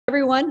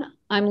Everyone,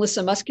 I'm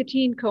Lissa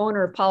Muscatine,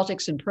 co-owner of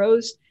Politics and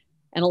Prose,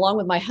 and along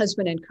with my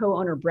husband and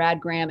co-owner Brad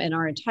Graham and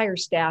our entire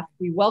staff,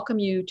 we welcome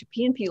you to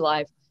PNP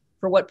Live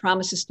for what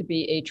promises to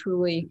be a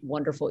truly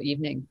wonderful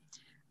evening.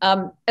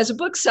 As a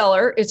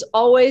bookseller, it's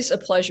always a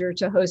pleasure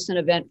to host an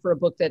event for a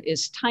book that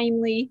is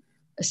timely,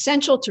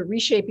 essential to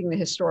reshaping the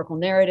historical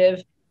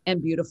narrative,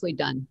 and beautifully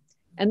done.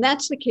 And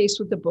that's the case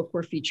with the book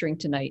we're featuring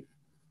tonight,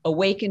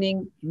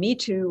 Awakening, Me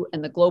Too,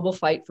 and the Global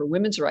Fight for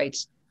Women's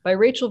Rights by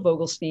Rachel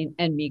Vogelstein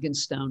and Meighan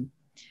Stone.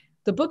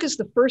 The book is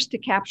the first to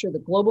capture the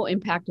global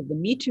impact of the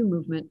Me Too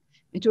movement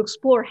and to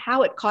explore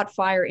how it caught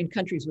fire in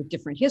countries with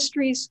different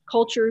histories,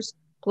 cultures,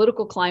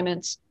 political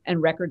climates,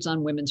 and records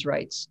on women's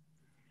rights.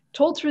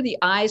 Told through the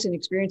eyes and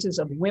experiences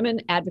of women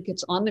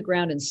advocates on the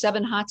ground in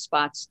 7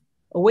 hotspots,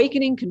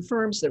 Awakening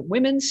confirms that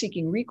women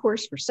seeking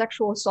recourse for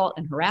sexual assault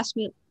and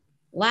harassment,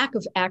 lack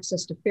of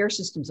access to fair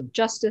systems of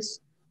justice,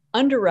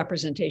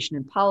 underrepresentation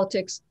in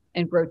politics,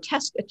 and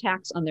grotesque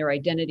attacks on their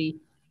identity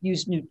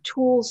use new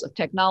tools of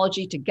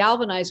technology to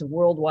galvanize a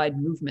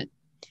worldwide movement.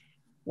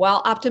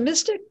 While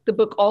optimistic, the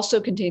book also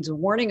contains a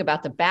warning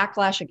about the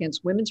backlash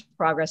against women's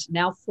progress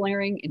now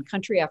flaring in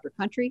country after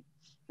country,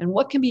 and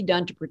what can be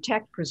done to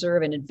protect,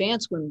 preserve, and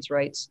advance women's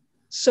rights,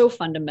 so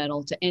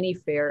fundamental to any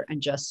fair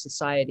and just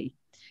society.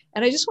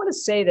 And I just want to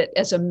say that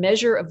as a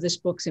measure of this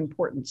book's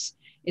importance,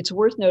 it's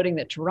worth noting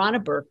that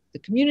Tarana Burke, the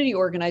community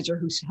organizer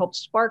who helped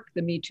spark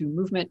the Me Too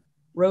movement,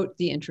 wrote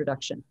the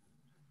introduction.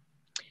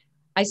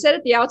 I said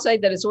at the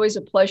outside that it's always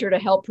a pleasure to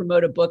help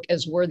promote a book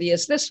as worthy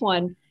as this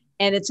one,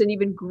 and it's an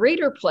even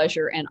greater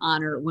pleasure and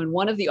honor when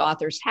one of the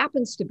authors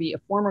happens to be a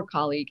former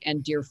colleague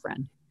and dear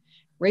friend.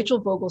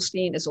 Rachel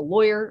Vogelstein is a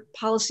lawyer,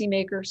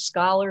 policymaker,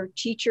 scholar,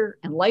 teacher,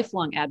 and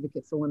lifelong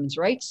advocate for women's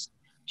rights.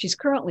 She's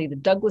currently the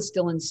Douglas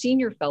Dillon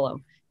Senior Fellow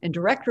and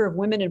Director of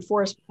Women in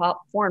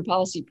Foreign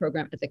Policy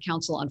Program at the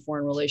Council on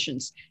Foreign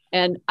Relations.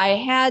 And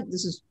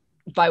this is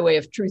by way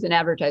of truth in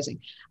advertising,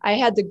 I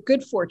had the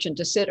good fortune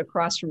to sit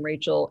across from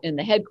Rachel in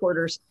the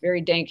headquarters,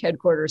 very dank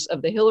headquarters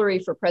of the Hillary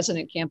for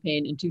President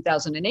campaign in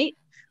 2008,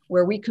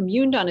 where we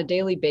communed on a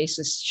daily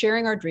basis,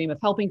 sharing our dream of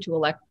helping to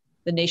elect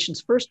the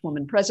nation's first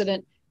woman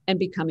president and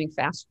becoming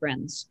fast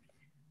friends.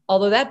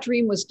 Although that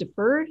dream was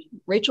deferred,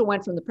 Rachel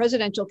went from the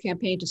presidential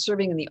campaign to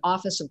serving in the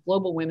Office of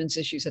Global Women's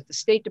Issues at the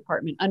State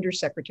Department under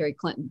Secretary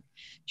Clinton.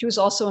 She was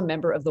also a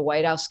member of the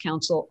White House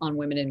Council on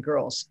Women and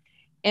Girls.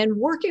 And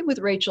working with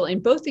Rachel in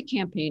both the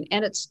campaign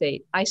and at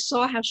state, I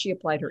saw how she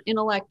applied her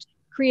intellect,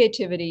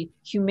 creativity,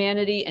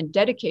 humanity, and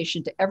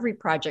dedication to every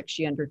project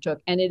she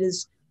undertook. And it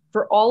is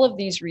for all of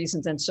these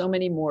reasons and so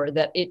many more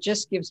that it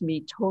just gives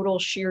me total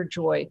sheer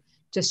joy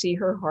to see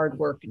her hard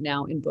work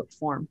now in book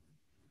form.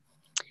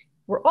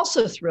 We're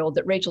also thrilled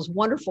that Rachel's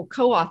wonderful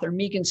co-author,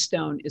 Meighan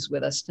Stone, is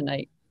with us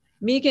tonight.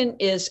 Meighan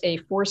is a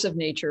force of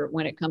nature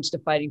when it comes to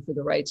fighting for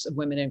the rights of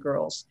women and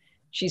girls.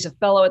 She's a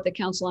fellow at the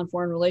Council on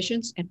Foreign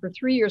Relations, and for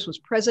 3 years was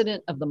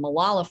president of the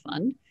Malala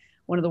Fund,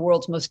 one of the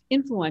world's most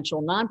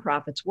influential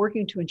nonprofits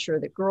working to ensure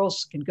that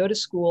girls can go to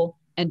school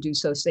and do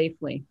so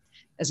safely.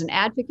 As an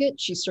advocate,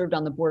 she served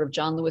on the board of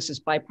John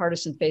Lewis's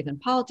Bipartisan Faith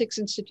and Politics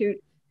Institute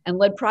and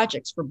led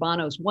projects for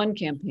Bono's One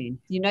campaign,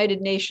 the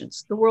United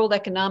Nations, the World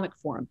Economic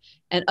Forum,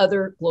 and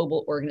other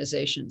global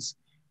organizations.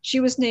 She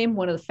was named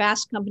one of the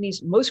Fast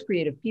Company's most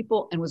creative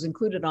people and was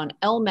included on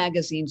Elle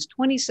Magazine's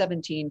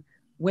 2017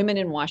 Women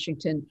in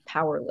Washington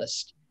Power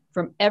List.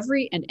 From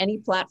every and any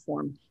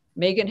platform,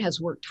 Meighan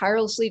has worked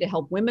tirelessly to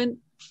help women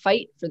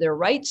fight for their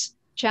rights,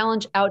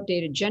 challenge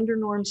outdated gender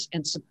norms,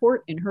 and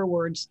support, in her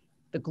words,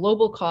 the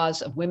global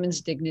cause of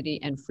women's dignity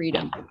and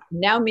freedom.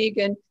 Now,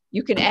 Meighan,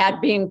 you can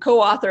add being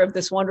co-author of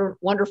this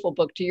wonderful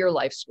book to your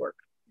life's work.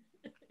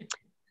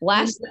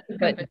 Last,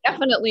 but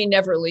definitely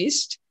never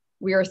least,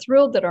 we are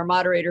thrilled that our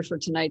moderator for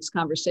tonight's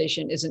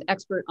conversation is an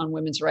expert on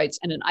women's rights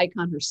and an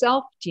icon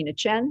herself,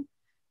 Tchen.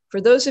 For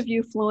those of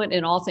you fluent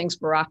in all things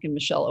Barack and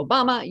Michelle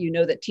Obama, you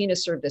know that Tina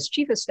served as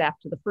chief of staff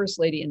to the First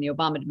Lady in the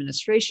Obama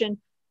administration,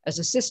 as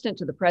assistant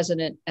to the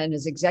president, and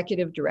as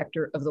executive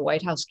director of the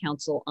White House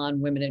Council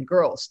on Women and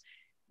Girls.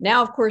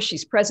 Now, of course,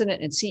 she's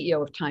president and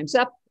CEO of Time's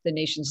Up, the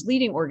nation's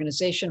leading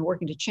organization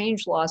working to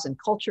change laws and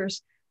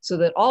cultures so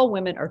that all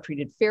women are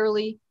treated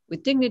fairly,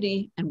 with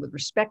dignity, and with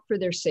respect for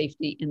their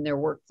safety in their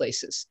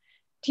workplaces.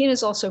 Tina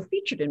is also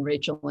featured in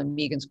Rachel and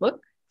Meighan's book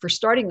for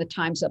starting the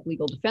Time's Up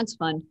Legal Defense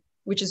Fund,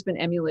 which has been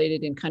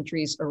emulated in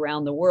countries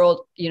around the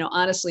world. You know,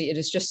 honestly, it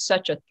is just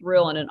such a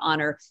thrill and an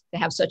honor to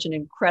have such an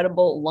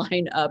incredible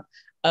lineup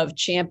of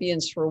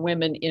champions for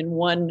women in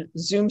one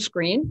Zoom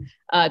screen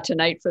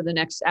tonight for the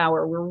next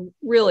hour. We're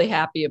really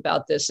happy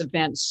about this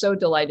event. So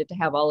delighted to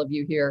have all of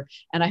you here.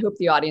 And I hope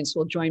the audience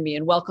will join me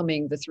in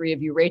welcoming the three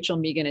of you, Rachel,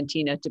 Meighan, and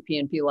Tina, to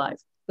PNP Live.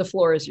 The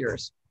floor is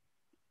yours.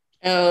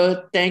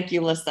 Oh, thank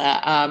you,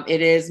 Lissa.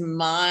 It is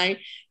my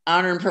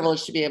honor and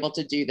privilege to be able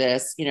to do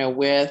this,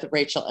 with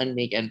Rachel and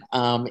Meighan.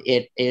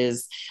 It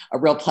is a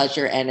real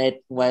pleasure, and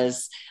it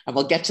was.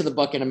 We'll get to the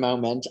book in a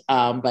moment,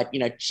 but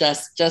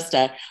just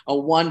a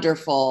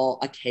wonderful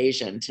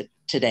occasion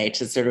today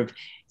to sort of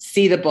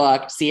see the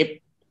book, see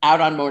it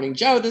out on Morning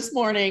Joe this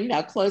morning,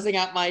 now closing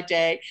out my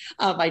day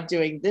by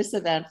doing this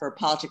event for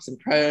Politics and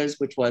Prose,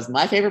 which was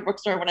my favorite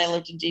bookstore when I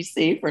lived in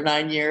DC for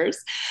 9 years,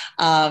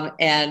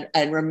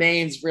 and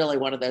remains really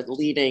one of the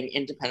leading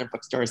independent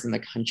bookstores in the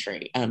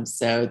country.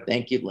 So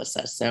thank you,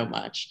 Lissa, so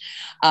much.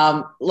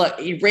 Look,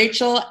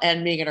 Rachel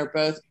and Meighan are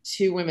both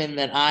two women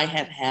that I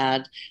have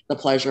had the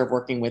pleasure of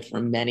working with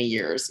for many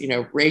years.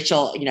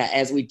 Rachel,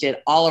 as we did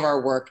all of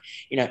our work,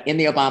 in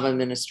the Obama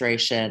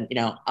administration,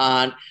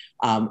 on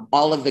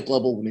all of the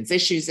global women's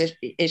issues,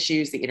 the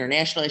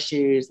international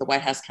issues, the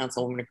White House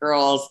Council on Women and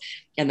Girls.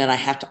 And then I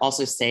have to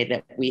also say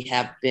that we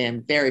have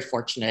been very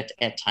fortunate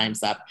at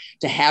Time's Up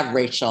to have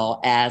Rachel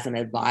as an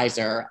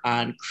advisor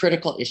on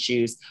critical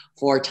issues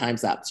for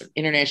Time's Up. So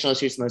international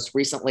issues, most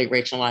recently,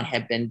 Rachel and I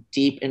have been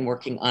deep in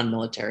working on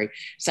military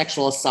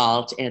sexual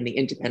assault and the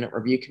Independent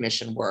Review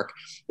Commission work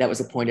that was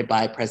appointed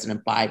by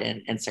President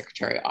Biden and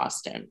Secretary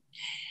Austin.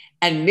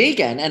 And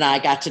Meighan and I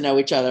got to know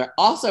each other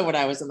also when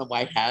I was in the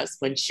White House,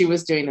 when she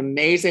was doing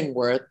amazing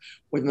work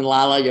with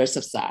Malala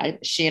Yousafzai.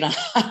 She and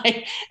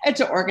I had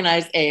to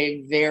organize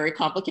a very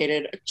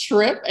complicated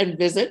trip and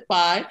visit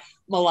by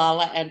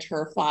Malala and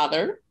her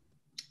father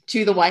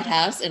to the White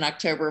House in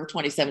October of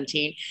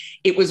 2017.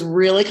 It was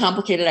really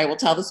complicated. I will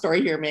tell the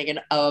story here, Meighan,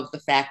 of the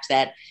fact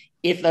that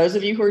if those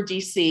of you who are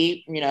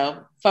DC,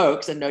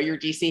 folks and know your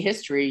DC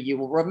history, you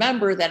will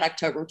remember that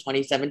October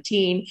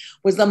 2017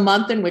 was the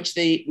month in which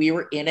we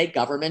were in a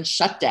government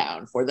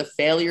shutdown for the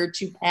failure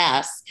to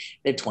pass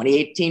the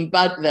 2018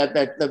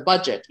 the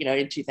budget,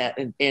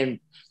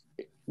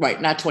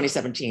 right, not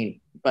 2017,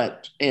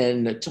 but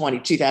in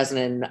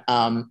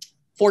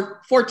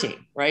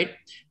 2014, right?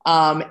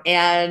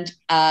 And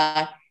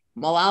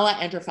Malala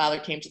and her father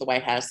came to the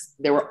White House.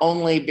 There were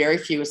only very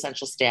few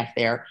essential staff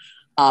there.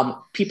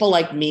 People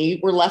like me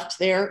were left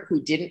there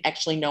who didn't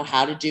actually know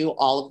how to do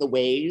all of the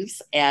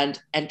ways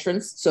and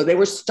entrance. So they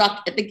were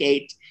stuck at the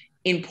gate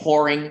in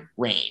pouring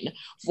rain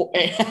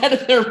ahead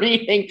of their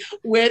meeting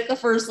with the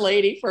First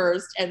Lady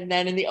first, and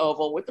then in the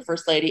Oval with the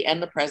First Lady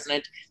and the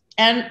President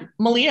and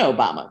Malia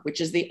Obama, which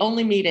is the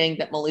only meeting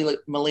that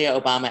Malia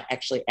Obama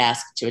actually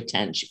asked to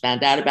attend. She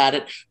found out about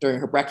it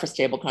during her breakfast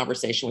table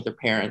conversation with her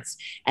parents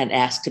and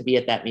asked to be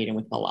at that meeting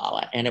with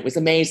Malala. And it was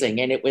amazing.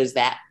 And it was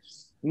that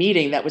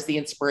meeting that was the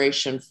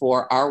inspiration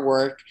for our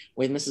work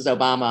with Mrs.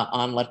 Obama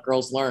on Let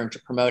Girls Learn to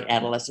promote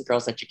adolescent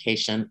girls'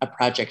 education, a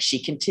project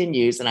she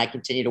continues and I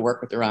continue to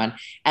work with her on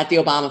at the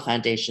Obama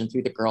Foundation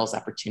through the Girls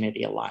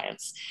Opportunity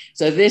Alliance.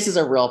 So this is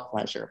a real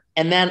pleasure.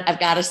 And then I've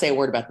got to say a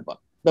word about the book.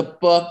 The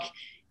book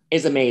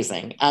is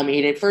amazing. I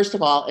mean, it first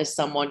of all is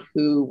someone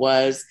who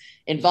was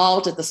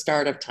involved at the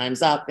start of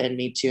Time's Up and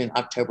Me Too in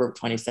October of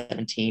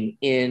 2017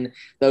 in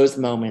those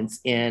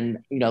moments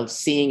in,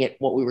 seeing it,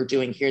 what we were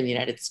doing here in the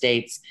United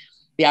States,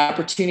 the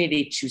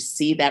opportunity to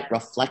see that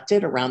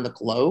reflected around the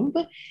globe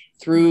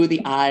through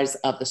the eyes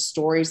of the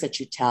stories that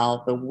you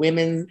tell, the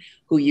women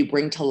who you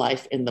bring to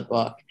life in the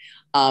book,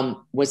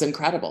 was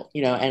incredible,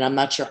 and I'm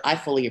not sure I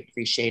fully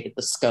appreciated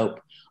the scope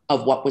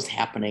of what was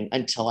happening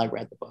until I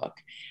read the book.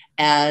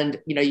 And,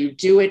 you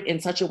do it in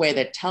such a way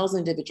that tells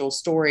individual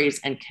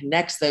stories and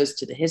connects those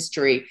to the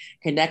history,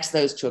 connects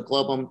those to a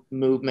global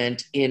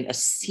movement in a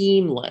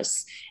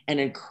seamless and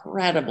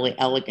incredibly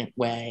elegant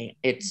way.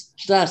 It's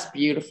just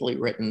beautifully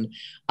written.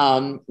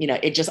 I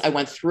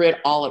went through it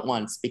all at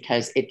once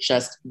because it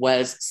just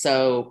was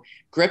so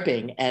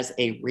gripping as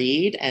a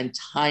read and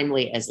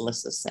timely, as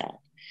Lissa said.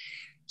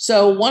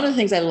 So one of the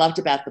things I loved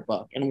about the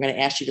book, and I'm going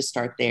to ask you to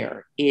start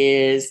there,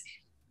 is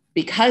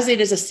because it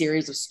is a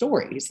series of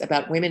stories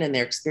about women and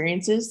their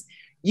experiences,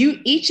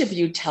 each of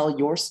you tell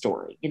your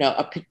story,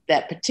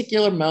 that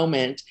particular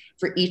moment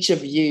for each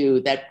of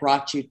you that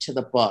brought you to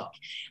the book.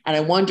 And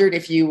I wondered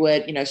if you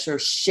would, sort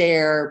of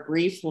share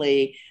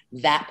briefly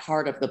that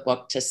part of the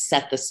book to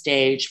set the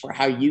stage for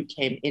how you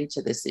came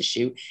into this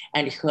issue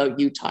and how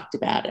you talked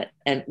about it.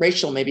 And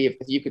Rachel, maybe if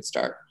you could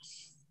start.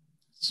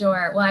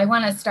 Sure. Well, I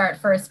want to start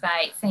first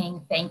by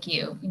saying thank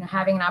you,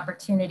 having an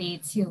opportunity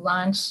to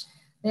launch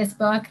this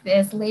book,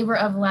 this labor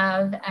of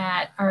love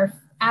at our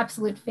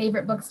absolute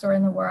favorite bookstore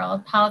in the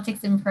world,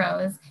 Politics and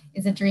Prose,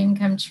 is a dream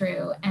come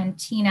true. And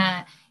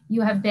Tina,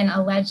 you have been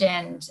a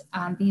legend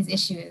on these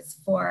issues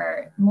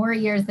for more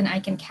years than I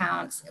can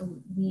count.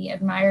 We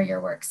admire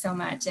your work so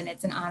much, and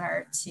it's an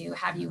honor to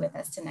have you with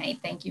us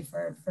tonight. Thank you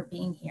for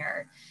being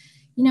here.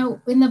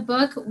 In the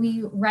book,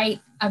 we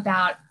write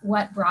about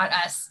what brought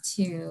us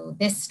to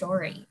this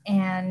story.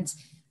 And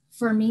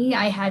for me,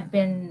 I had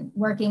been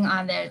working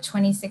on the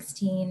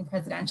 2016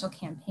 presidential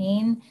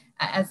campaign,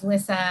 as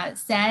Lissa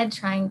said,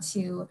 trying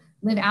to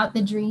live out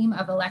the dream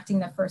of electing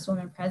the first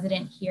woman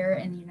president here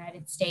in the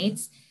United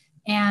States,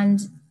 and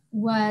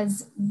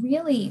was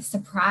really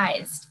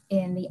surprised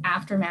in the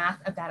aftermath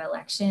of that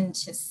election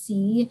to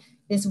see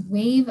this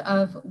wave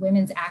of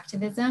women's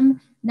activism,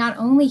 not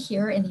only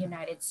here in the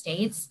United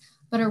States,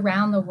 but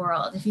around the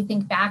world. If you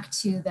think back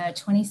to the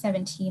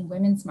 2017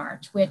 Women's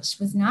March, which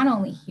was not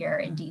only here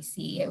in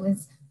DC, it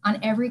was on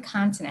every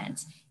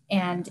continent,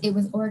 and it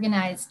was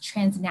organized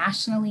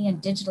transnationally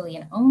and digitally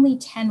in only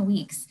 10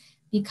 weeks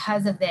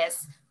because of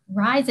this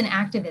rise in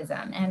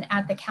activism. And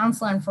at the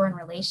Council on Foreign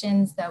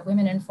Relations, the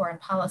Women in Foreign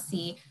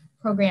Policy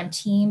program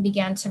team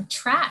began to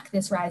track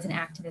this rise in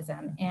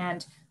activism.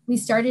 And we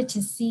started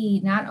to see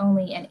not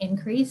only an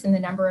increase in the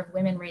number of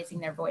women raising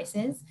their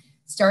voices,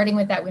 starting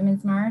with that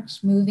Women's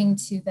March, moving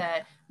to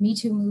the Me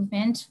Too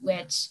movement,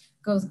 which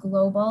goes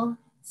global,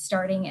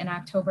 starting in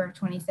October of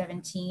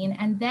 2017,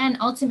 and then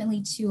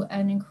ultimately to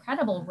an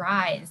incredible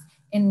rise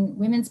in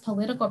women's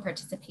political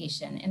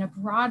participation in a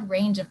broad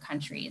range of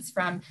countries,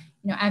 from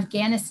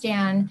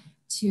Afghanistan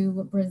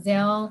to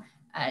Brazil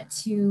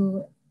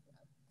to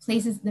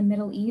places in the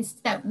Middle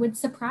East that would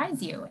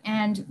surprise you.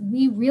 And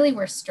we really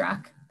were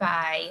struck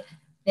by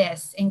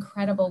this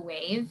incredible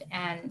wave.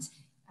 And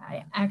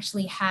I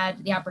actually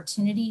had the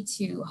opportunity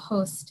to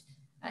host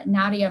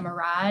Nadia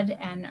Murad,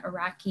 an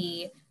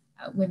Iraqi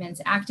women's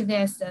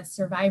activist, a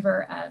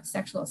survivor of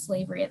sexual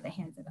slavery at the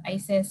hands of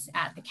ISIS,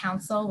 at the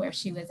council, where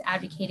she was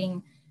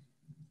advocating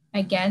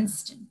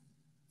against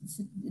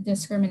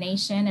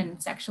discrimination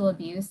and sexual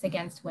abuse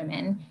against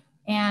women,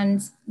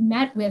 and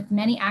met with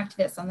many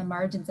activists on the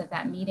margins of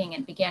that meeting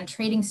and began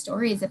trading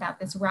stories about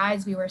this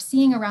rise we were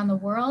seeing around the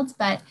world,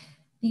 but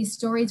these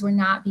stories were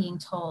not being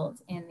told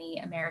in the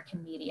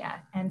American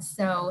media. And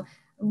so,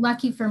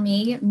 lucky for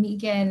me,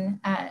 Meighan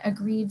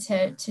agreed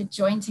to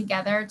join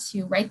together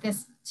to write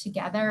this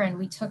together, and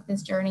we took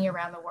this journey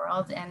around the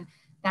world, and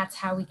that's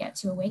how we get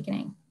to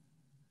Awakening.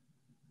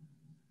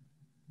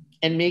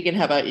 And Meighan,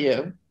 how about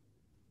you?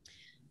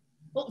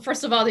 Well,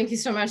 first of all, thank you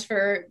so much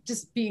for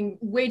just being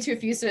way too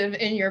effusive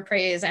in your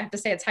praise. I have to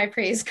say it's high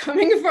praise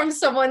coming from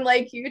someone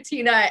like you,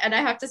 Tina. And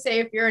I have to say,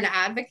 if you're an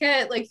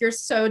advocate, like, you're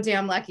so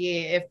damn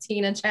lucky if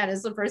Tina Tchen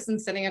is the person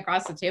sitting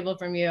across the table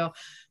from you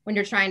when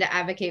you're trying to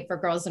advocate for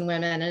girls and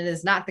women. And it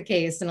is not the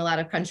case in a lot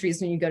of countries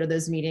when you go to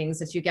those meetings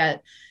that you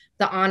get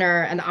the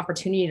honor and the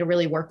opportunity to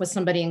really work with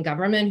somebody in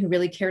government who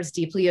really cares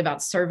deeply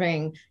about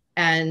serving.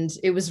 And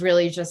it was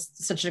really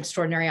just such an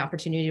extraordinary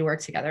opportunity to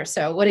work together.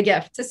 So what a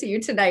gift to see you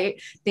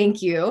tonight.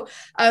 Thank you.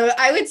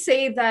 I would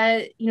say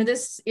that,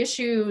 this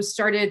issue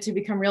started to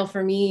become real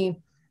for me,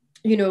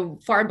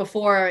 far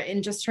before,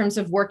 in just terms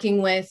of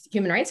working with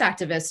human rights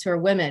activists who are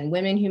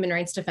women human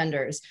rights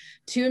defenders.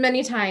 Too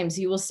many times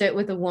you will sit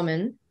with a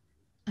woman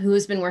who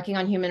has been working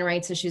on human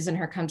rights issues in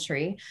her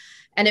country,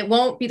 and it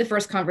won't be the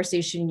first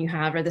conversation you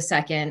have or the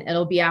second.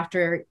 It'll be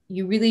after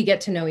you really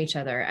get to know each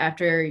other,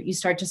 after you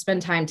start to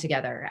spend time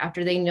together,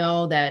 after they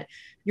know that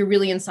you're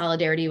really in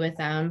solidarity with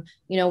them.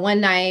 One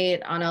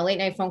night on a late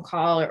night phone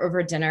call or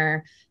over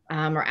dinner,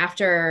 or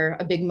after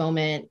a big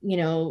moment,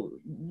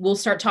 we'll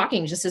start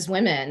talking just as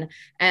women.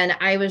 And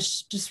I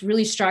was just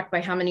really struck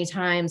by how many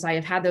times I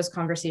have had those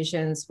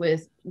conversations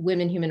with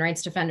women human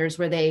rights defenders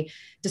where they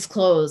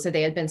disclose that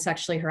they had been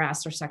sexually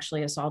harassed or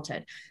sexually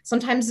assaulted.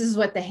 Sometimes this is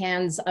what the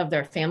hands of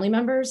their family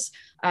members,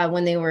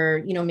 when they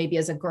were, maybe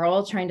as a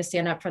girl trying to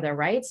stand up for their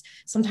rights.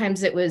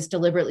 Sometimes it was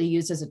deliberately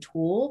used as a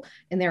tool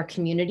in their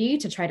community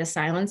to try to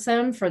silence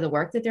them for the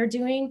work that they're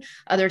doing.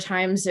 Other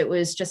times it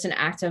was just an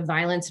act of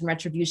violence and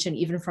retribution,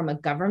 even from a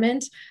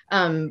government,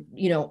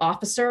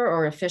 officer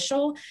or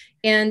official.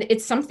 And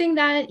it's something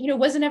that,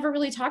 wasn't ever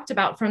really talked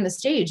about from the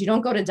stage. You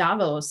don't go to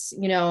Davos,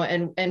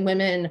 and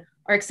women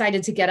are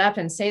excited to get up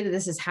and say that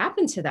this has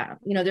happened to them.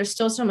 There's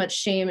still so much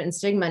shame and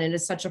stigma, and it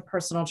is such a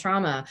personal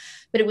trauma,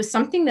 but it was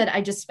something that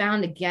I just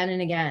found again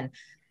and again.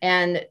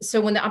 And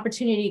so when the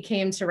opportunity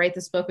came to write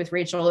this book with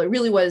Rachel, it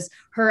really was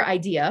her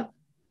idea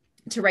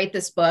to write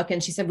this book.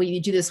 And she said, will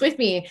you do this with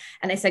me?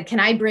 And I said, can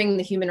I bring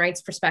the human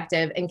rights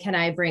perspective, and can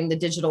I bring the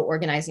digital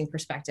organizing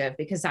perspective?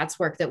 Because that's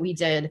work that we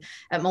did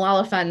at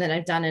Malala Fund that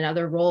I've done in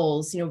other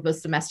roles,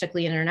 both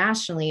domestically and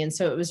internationally. And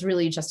so it was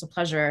really just a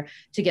pleasure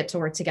to get to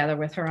work together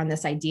with her on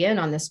this idea and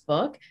on this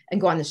book and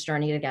go on this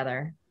journey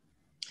together.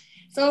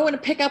 So I want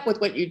to pick up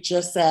with what you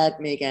just said,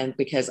 Meighan,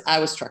 because I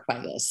was struck by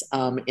this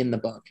in the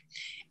book,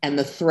 and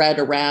the thread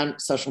around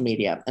social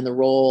media and the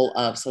role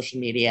of social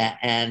media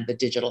and the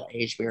digital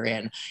age we're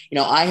in.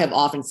 I have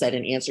often said,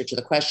 in answer to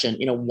the question,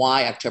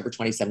 why October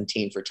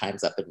 2017 for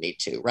Time's Up and Me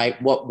Too, right?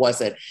 What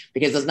was it?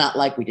 Because it's not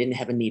like we didn't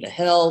have Anita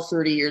Hill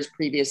 30 years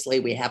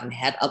previously. We haven't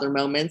had other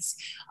moments.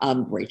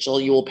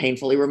 Rachel, you will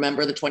painfully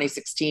remember the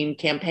 2016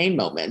 campaign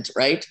moment,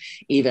 right?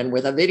 Even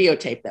with a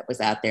videotape that was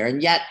out there.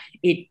 And yet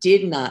it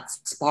did not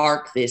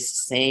spark this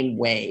same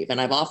wave. And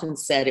I've often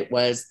said it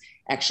was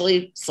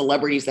actually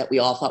celebrities that we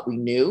all thought we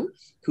knew,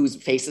 whose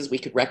faces we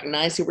could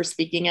recognize, who were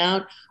speaking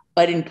out.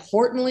 But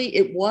importantly,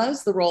 it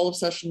was the role of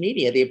social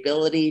media, the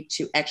ability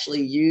to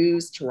actually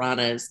use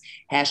Tirana's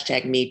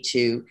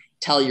 #MeToo,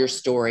 tell your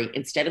story,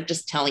 instead of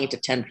just telling it to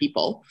 10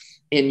 people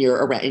in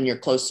your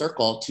close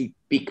circle, to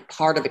be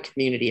part of a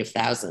community of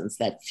thousands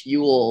that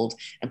fueled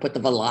and put the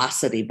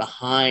velocity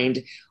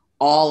behind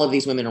all of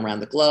these women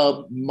around the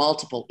globe,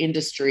 multiple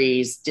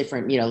industries,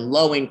 different,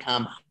 low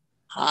income,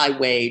 high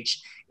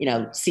wage,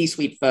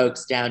 C-suite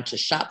folks down to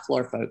shop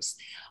floor folks.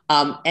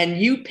 And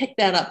you pick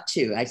that up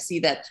too. I see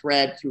that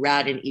thread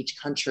throughout in each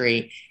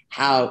country,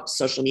 how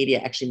social media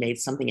actually made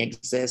something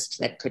exist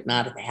that could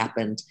not have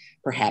happened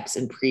perhaps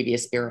in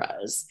previous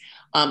eras.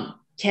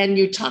 can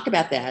you talk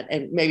about that?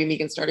 And maybe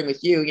Meighan, starting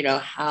with you,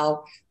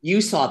 how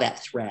you saw that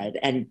thread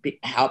and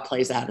how it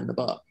plays out in the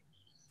book.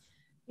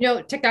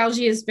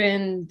 Technology has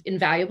been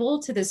invaluable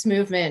to this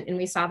movement, and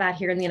we saw that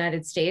here in the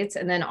United States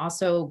and then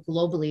also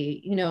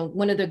globally.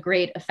 One of the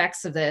great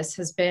effects of this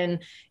has been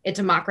it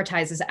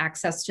democratizes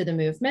access to the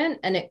movement,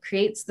 and it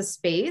creates the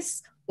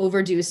space,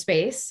 overdue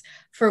space,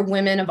 for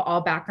women of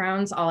all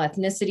backgrounds, all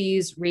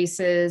ethnicities,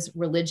 races,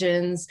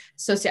 religions,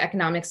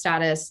 socioeconomic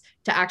status,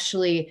 to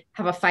actually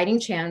have a fighting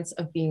chance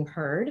of being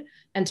heard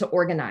and to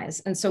organize.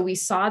 And so we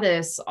saw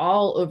this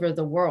all over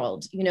the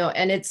world,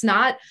 and it's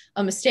not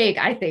a mistake,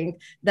 I think,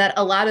 that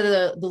a lot of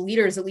the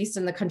leaders, at least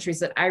in the countries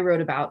that I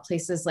wrote about,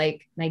 places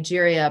like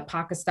Nigeria,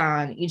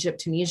 Pakistan, Egypt,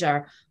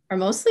 Tunisia, are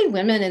mostly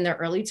women in their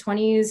early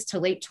 20s to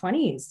late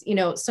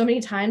 20s. So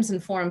many times in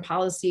foreign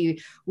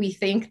policy, we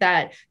think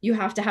that you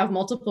have to have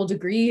multiple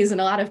degrees and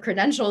a lot of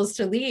credentials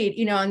to lead,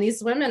 and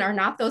these women are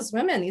not those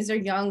women. These are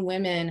young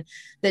women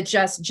that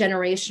just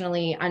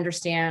generationally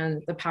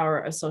understand the power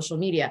of social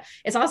media.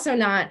 It's also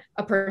not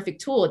a perfect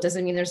tool. It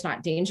doesn't mean there's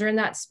not danger in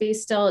that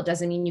space still. It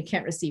doesn't mean you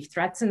can't receive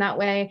threats in that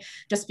way.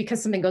 Just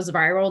because something goes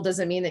viral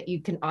doesn't mean that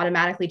you can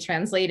automatically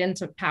translate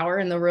into power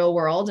in the real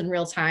world in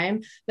real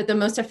time. But the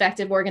most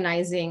effective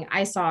organizing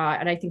I saw,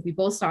 and I think we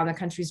both saw in the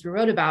countries we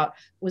wrote about,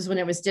 was when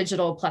it was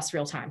digital plus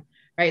real time,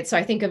 right? So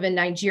I think of in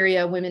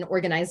Nigeria, women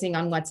organizing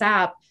on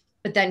WhatsApp,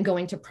 but then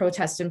going to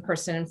protest in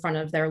person in front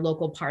of their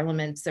local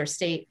parliaments, their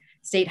state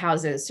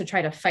houses, to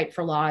try to fight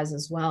for laws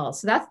as well.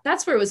 So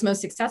that's where it was most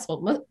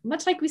successful,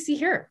 much like we see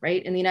here,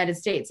 right? In the United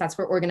States, that's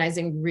where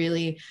organizing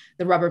really,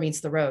 the rubber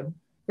meets the road.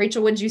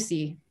 Rachel, what did you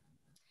see?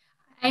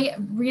 I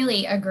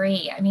really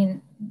agree. I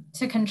mean,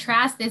 to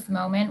contrast this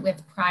moment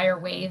with prior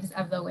waves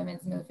of the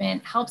women's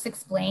movement helps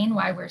explain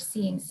why we're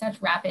seeing such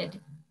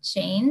rapid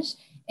change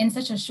in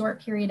such a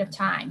short period of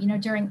time.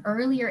 During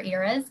earlier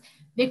eras,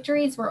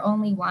 victories were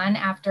only won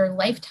after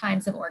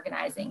lifetimes of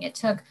organizing. It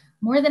took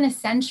more than a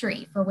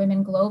century for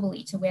women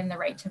globally to win the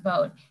right to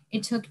vote.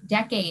 It took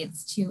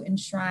decades to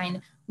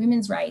enshrine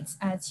women's rights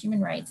as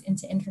human rights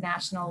into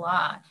international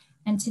law.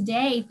 And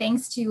today,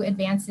 thanks to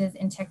advances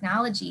in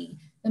technology,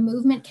 the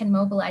movement can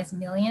mobilize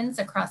millions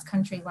across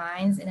country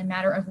lines in a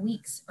matter of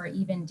weeks or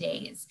even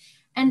days.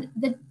 And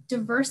the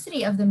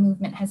diversity of the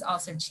movement has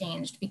also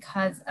changed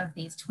because of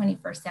these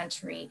 21st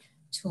century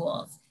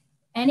tools.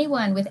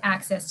 Anyone with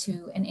access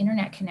to an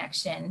internet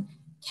connection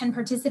can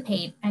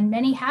participate, and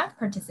many have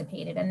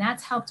participated, and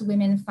that's helped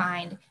women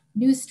find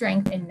new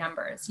strength in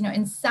numbers.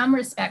 In some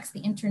respects,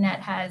 the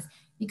internet has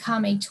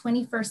become a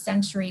 21st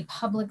century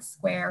public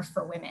square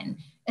for women,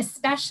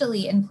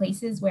 especially in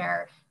places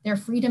where their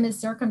freedom is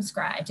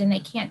circumscribed and they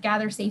can't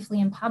gather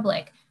safely in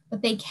public,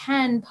 but they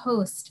can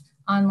post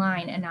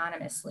online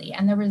anonymously.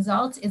 And the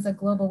result is a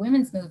global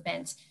women's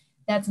movement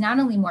that's not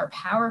only more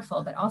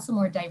powerful, but also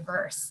more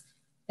diverse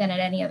than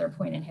at any other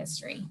point in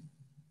history.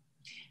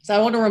 So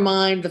I want to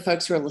remind the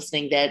folks who are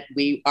listening that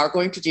we are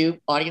going to do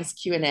audience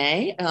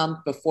Q&A.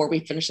 Before we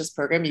finish this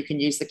program, you can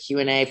use the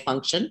Q&A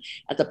function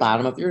at the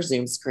bottom of your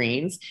Zoom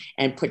screens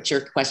and put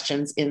your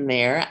questions in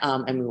there.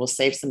 And we will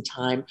save some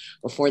time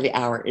before the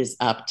hour is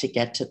up to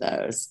get to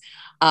those.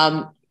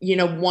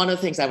 One of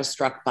the things I was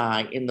struck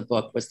by in the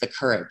book was the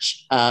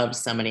courage of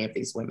so many of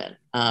these women,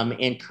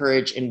 and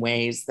courage in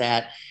ways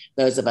that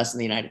those of us in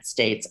the United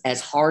States,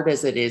 as hard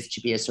as it is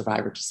to be a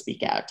survivor to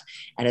speak out,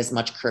 and as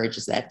much courage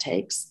as that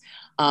takes,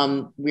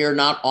 we are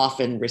not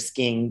often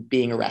risking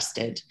being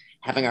arrested,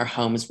 having our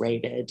homes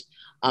raided,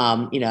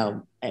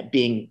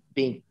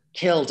 being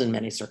killed in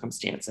many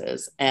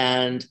circumstances.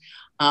 And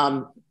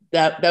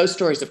those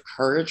stories of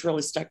courage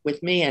really stuck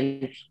with me.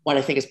 And what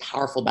I think is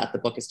powerful about the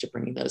book is to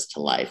bring those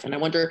to life. And I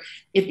wonder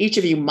if each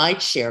of you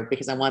might share,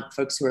 because I want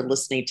folks who are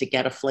listening to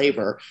get a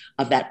flavor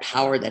of that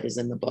power that is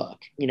in the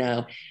book.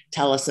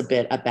 Tell us a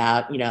bit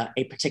about,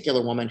 a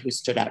particular woman who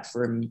stood out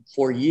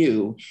for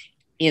you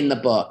in the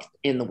book,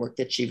 in the work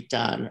that you've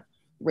done.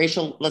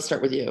 Rachel, let's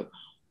start with you.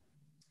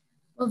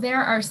 Well,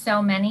 there are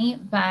so many,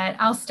 but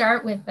I'll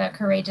start with the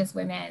courageous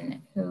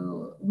women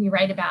who we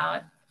write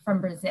about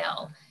from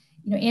Brazil.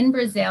 In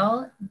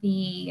Brazil,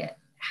 the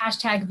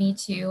hashtag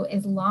 #MeToo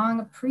is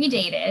long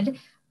predated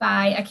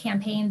by a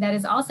campaign that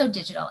is also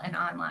digital and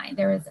online.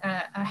 There was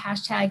a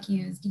hashtag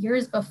used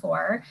years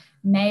before,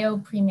 Meu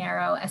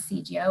Primeiro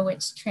Assédio,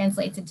 which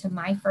translates into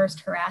my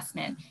first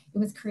harassment. It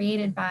was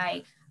created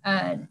by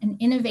an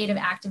innovative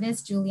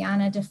activist,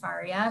 Juliana de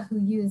Faria, who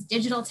used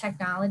digital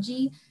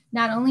technology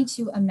not only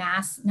to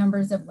amass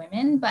numbers of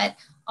women, but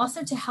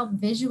also to help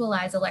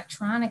visualize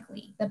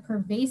electronically the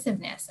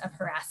pervasiveness of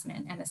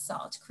harassment and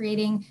assault,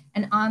 creating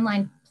an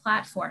online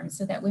platform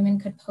so that women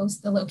could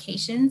post the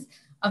locations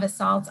of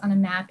assaults on a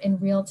map in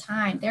real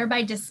time,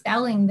 thereby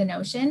dispelling the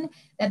notion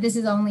that this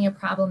is only a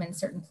problem in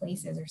certain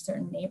places or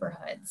certain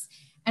neighborhoods.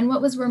 And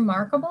what was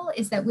remarkable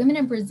is that women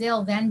in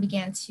Brazil then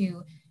began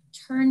to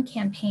turn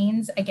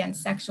campaigns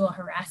against sexual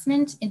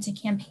harassment into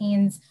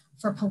campaigns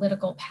for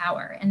political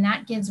power. And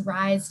that gives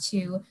rise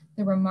to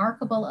the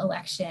remarkable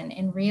election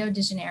in Rio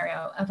de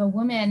Janeiro of a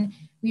woman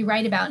we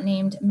write about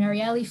named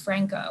Marielle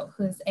Franco,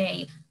 who's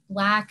a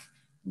Black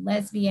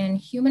lesbian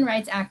human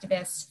rights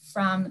activists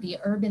from the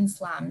urban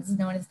slums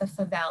known as the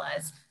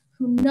favelas,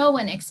 who no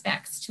one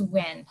expects to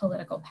win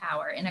political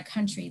power in a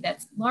country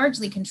that's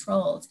largely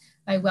controlled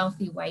by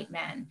wealthy white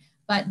men.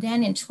 But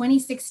then in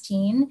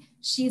 2016,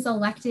 she's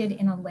elected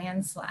in a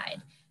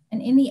landslide.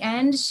 And in the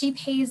end, she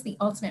pays the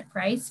ultimate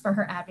price for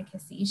her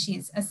advocacy.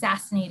 She's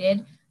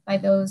assassinated by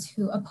those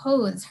who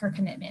oppose her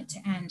commitment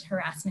to end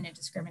harassment and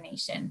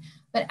discrimination.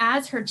 But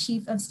as her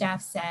chief of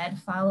staff said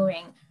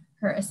following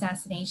her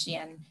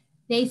assassination,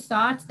 they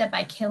thought that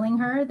by killing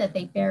her, that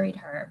they buried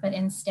her, but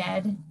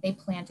instead they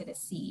planted a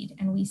seed.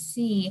 And we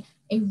see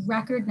a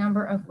record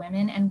number of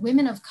women, and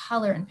women of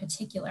color in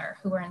particular,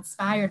 who are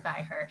inspired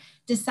by her,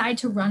 decide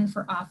to run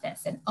for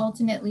office. And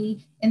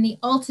ultimately, in the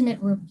ultimate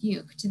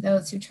rebuke to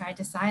those who tried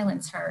to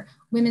silence her,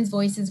 women's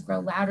voices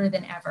grow louder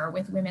than ever,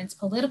 with women's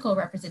political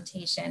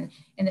representation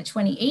in the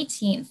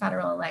 2018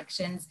 federal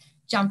elections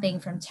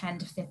jumping from 10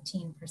 to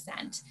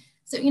 15%.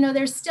 So,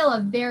 there's still a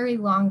very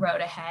long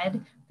road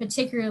ahead,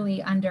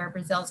 particularly under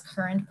Brazil's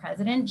current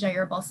president,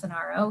 Jair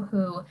Bolsonaro,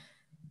 who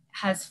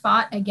has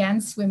fought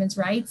against women's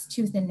rights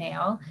tooth and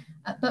nail.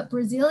 But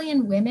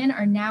Brazilian women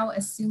are now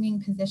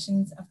assuming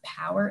positions of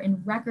power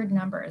in record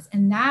numbers,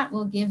 and that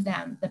will give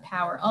them the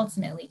power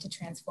ultimately to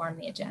transform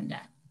the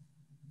agenda.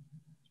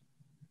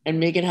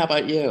 And Meighan, how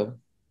about you?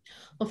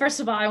 Well,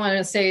 first of all, I want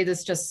to say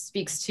this just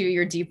speaks to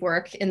your deep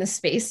work in the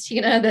space,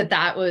 Tina,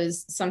 that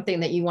was something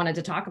that you wanted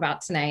to talk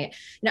about tonight.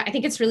 I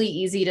think it's really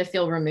easy to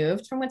feel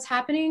removed from what's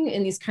happening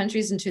in these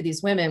countries and to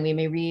these women. We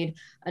may read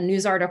a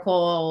news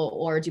article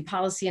or do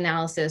policy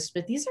analysis,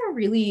 but these are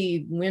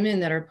really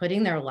women that are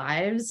putting their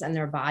lives and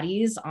their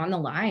bodies on the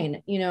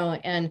line,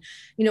 and,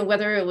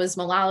 whether it was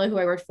Malala, who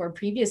I worked for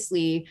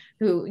previously,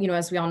 who,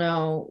 as we all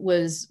know,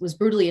 was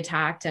brutally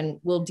attacked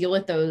and will deal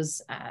with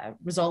those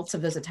results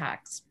of those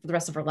attacks for the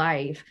rest of her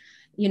life.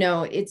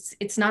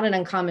 It's not an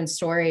uncommon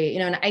story,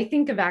 and I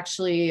think of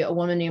actually a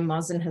woman named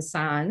Meighan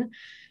Hassan.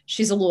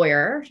 She's a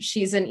lawyer.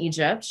 She's in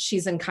Egypt.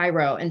 She's in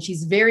Cairo, and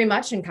she's very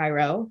much in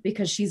Cairo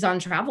because she's on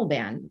travel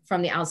ban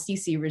from the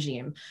Al-Sisi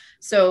regime.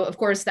 So, of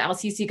course, the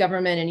Al-Sisi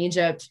government in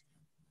Egypt,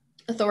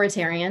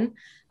 authoritarian.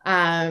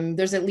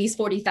 There's at least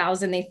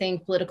 40,000, they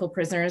think, political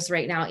prisoners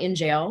right now in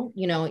jail,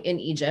 in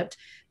Egypt.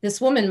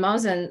 This woman,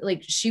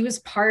 Meighan, she was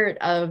part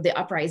of the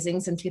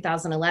uprisings in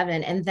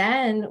 2011, and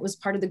then was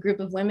part of the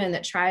group of women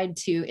that tried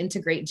to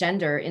integrate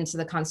gender into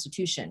the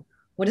Constitution.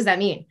 What does that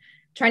mean?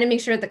 Trying to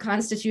make sure that the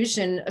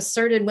Constitution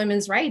asserted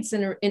women's rights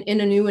in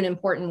a new and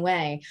important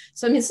way.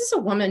 So, this is a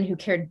woman who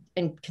cared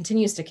and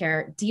continues to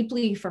care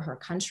deeply for her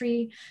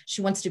country.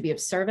 She wants to be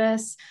of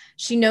service.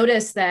 She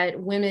noticed that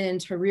women in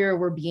Tahrir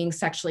were being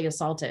sexually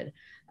assaulted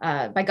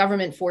by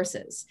government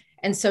forces.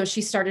 And so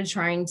she started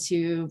trying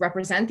to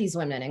represent these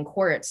women in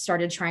court,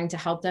 started trying to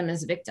help them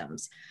as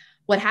victims.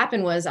 What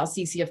happened was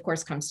Al-Sisi, of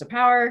course, comes to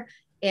power,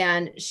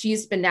 and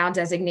she's been now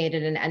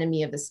designated an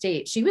enemy of the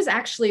state. She was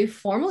actually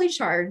formally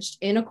charged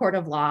in a court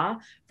of law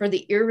for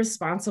the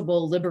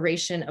irresponsible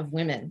liberation of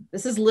women.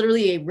 This is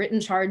literally a written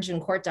charge in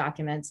court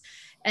documents.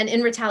 And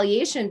in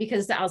retaliation,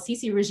 because the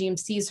Al-Sisi regime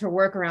sees her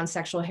work around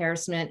sexual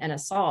harassment and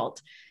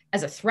assault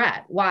as a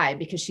threat. Why?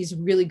 Because she's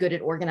really good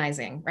at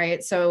organizing,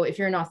 right? So if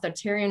you're an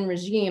authoritarian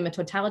regime, a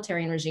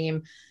totalitarian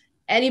regime,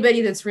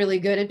 anybody that's really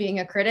good at being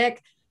a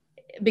critic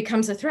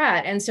becomes a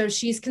threat. And so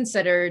she's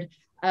considered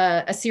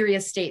a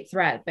serious state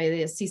threat by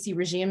the Sisi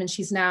regime. And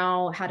she's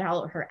now had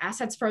all her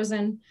assets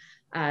frozen.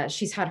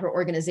 She's had her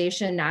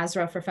organization,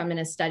 Nazra for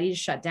Feminist Studies,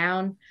 shut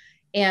down,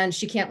 and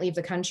she can't leave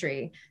the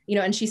country.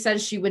 And she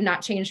says she would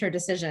not change her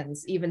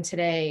decisions even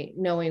today,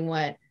 knowing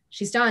what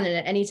she's done. And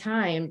at any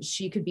time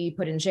she could be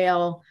put in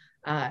jail.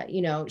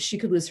 She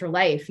could lose her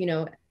life.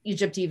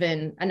 Egypt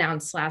even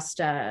announced last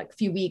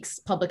few weeks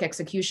public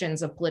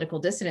executions of political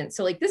dissidents.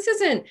 So this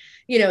isn't,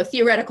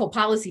 theoretical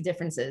policy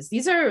differences.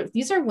 These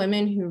are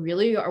women who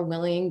really are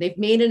willing. They've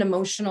made an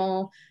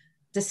emotional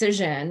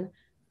decision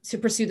to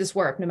pursue this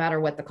work, no matter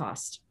what the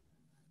cost.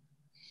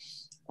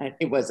 And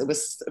it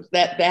was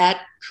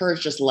that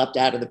courage just leapt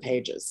out of the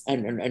pages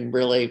and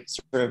really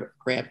sort of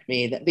grabbed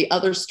me. The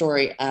other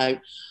story I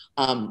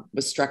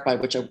was struck by,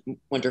 which I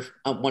wonder if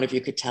one of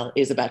you could tell,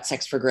 is about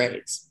sex for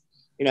grades.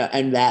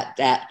 And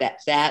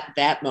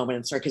that moment,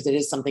 and sorry, because it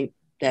is something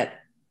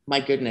that,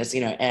 my goodness,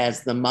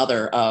 as the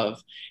mother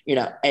of,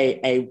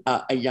 a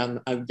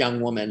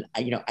young woman,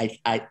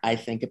 I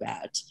think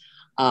about.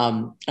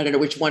 I don't know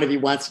which one of you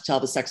wants to tell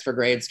the sex for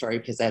grades story,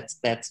 because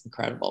that's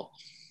incredible.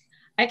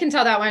 I can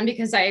tell that one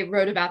because I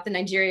wrote about the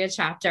Nigeria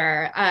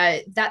chapter.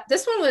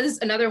 This one was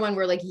another one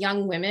where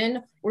young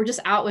women were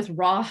just out with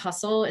raw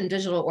hustle and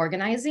digital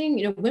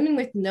organizing. Women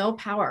with no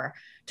power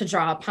to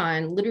draw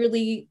upon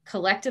literally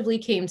collectively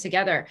came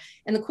together.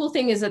 And the cool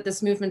thing is that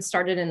this movement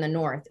started in the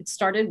north. It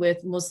started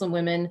with Muslim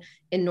women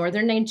in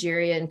northern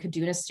Nigeria in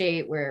Kaduna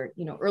State, where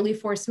early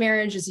forced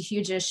marriage is a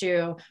huge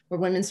issue, where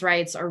women's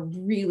rights are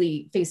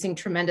really facing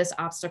tremendous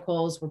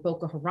obstacles, where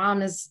Boko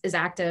Haram is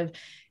active.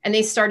 And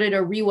they started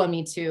Ariwa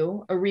Me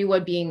Too,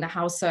 Ariwa being the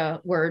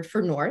Hausa word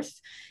for north.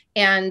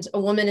 And a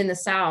woman in the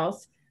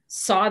South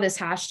saw this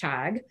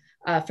hashtag,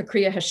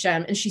 Fakriya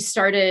Hashem, and she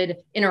started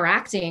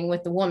interacting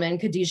with the woman,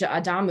 Khadija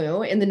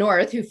Adamu, in the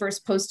north, who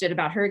first posted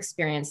about her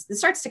experience. This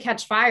starts to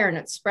catch fire, and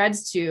it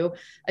spreads to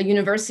a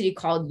university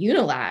called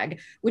Unilag,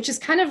 which is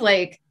kind of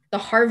like the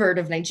Harvard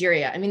of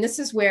Nigeria. I mean, this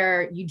is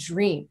where you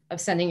dream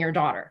of sending your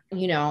daughter,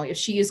 you know, if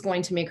she is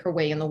going to make her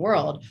way in the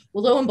world.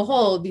 Well, lo and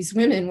behold, these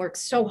women work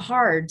so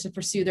hard to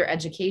pursue their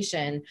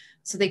education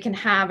so they can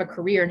have a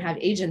career and have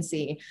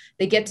agency.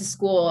 They get to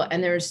school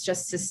and there's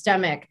just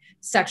systemic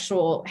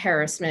sexual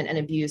harassment and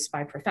abuse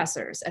by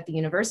professors at the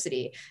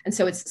university. And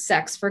so it's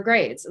sex for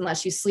grades.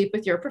 Unless you sleep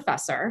with your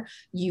professor,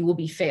 you will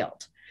be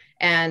failed.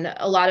 And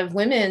a lot of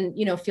women,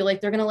 you know, feel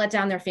like they're going to let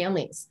down their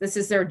families. This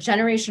is their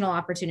generational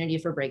opportunity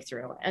for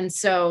breakthrough. And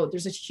so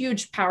there's a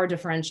huge power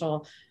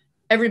differential.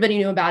 Everybody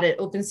knew about it,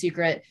 open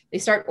secret. They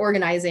start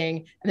organizing.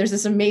 And there's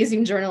this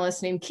amazing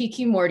journalist named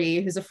Kiki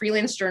Morty, who's a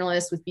freelance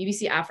journalist with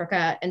BBC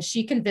Africa. And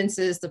she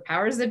convinces the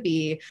powers that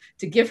be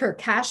to give her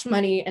cash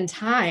money and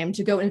time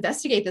to go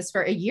investigate this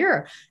for a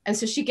year. And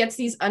so she gets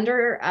these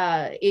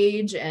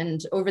age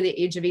and over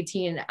the age of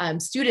 18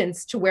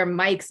 students to wear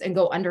mics and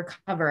go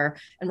undercover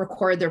and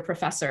record their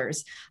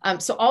professors.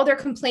 So all their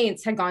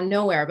complaints had gone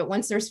nowhere. But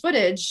once there's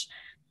footage,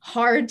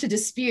 hard to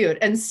dispute.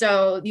 And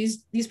so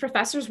these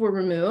professors were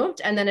removed,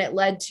 and then it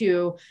led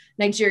to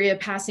Nigeria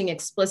passing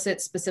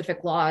explicit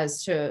specific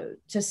laws to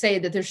say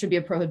that there should be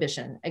a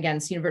prohibition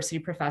against university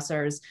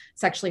professors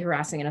sexually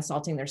harassing and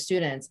assaulting their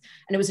students.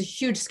 And it was a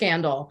huge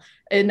scandal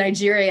in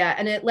Nigeria,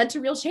 and it led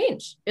to real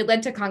change. It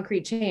led to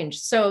concrete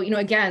change. So, you know,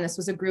 again, this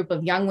was a group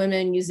of young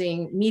women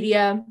using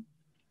media,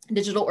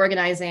 digital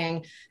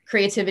organizing,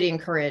 creativity, and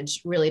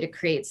courage really to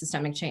create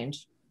systemic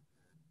change.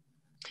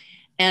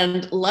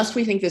 And lest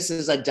we think this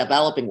is a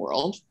developing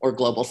world or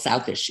global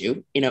South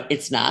issue, you know,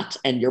 it's not.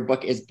 And your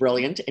book is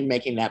brilliant in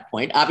making that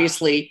point.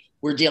 Obviously,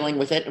 we're dealing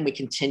with it and we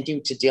continue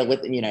to deal with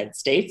it in the United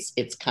States.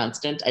 It's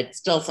constant. It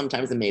still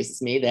sometimes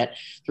amazes me that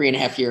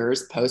 3.5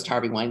 years post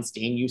Harvey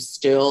Weinstein, you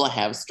still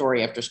have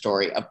story after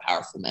story of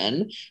powerful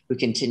men who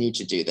continue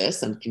to do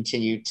this and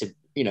continue to,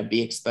 you know,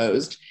 be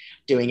exposed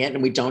doing it.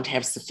 And we don't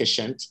have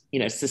sufficient,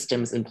 you know,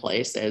 systems in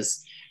place,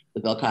 as the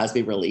Bill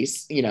Cosby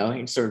release, you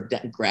know, sort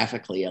of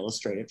graphically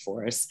illustrated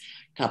for us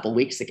a couple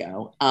weeks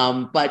ago.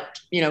 But,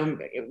 you know,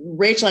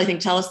 Rachel, I think,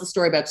 tell us the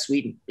story about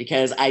Sweden,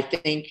 because I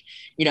think,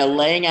 you know,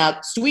 laying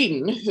out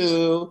Sweden,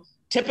 who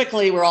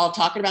typically we're all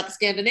talking about the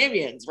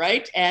Scandinavians,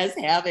 right, as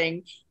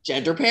having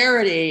gender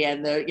parity,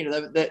 and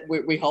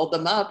we hold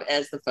them up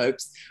as the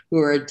folks who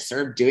are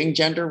sort of doing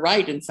gender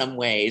right in some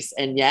ways.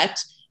 And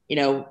yet, you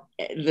know,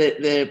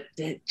 the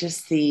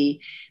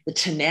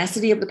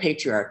tenacity of the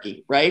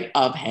patriarchy, right,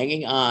 of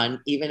hanging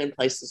on even in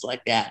places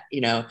like that,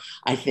 you know,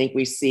 I think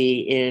we see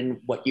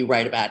in what you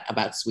write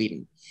about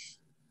Sweden.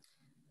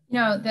 You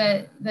know,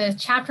 the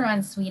chapter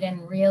on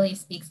Sweden really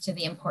speaks to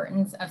the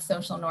importance of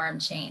social norm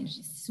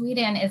change.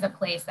 Sweden is a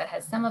place that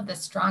has some of the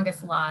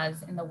strongest laws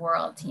in the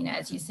world, Tina,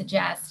 as you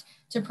suggest,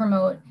 to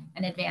promote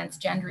and advance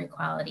gender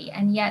equality.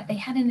 And yet they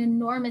had an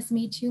enormous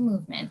Me Too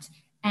movement.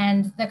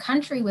 And the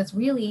country was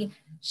really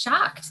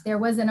shocked. There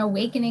was an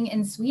awakening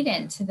in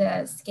Sweden to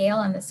the scale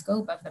and the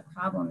scope of the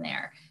problem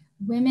there.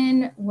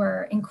 Women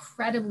were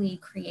incredibly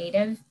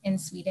creative in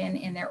Sweden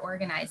in their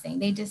organizing.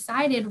 They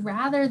decided,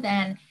 rather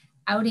than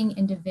outing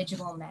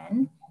individual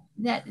men,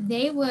 that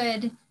they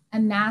would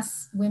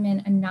amass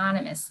women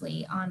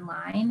anonymously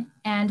online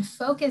and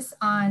focus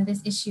on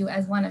this issue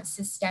as one of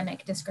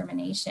systemic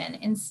discrimination,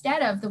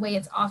 instead of the way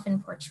it's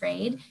often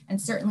portrayed,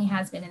 and certainly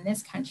has been in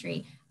this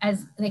country,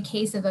 as the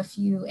case of a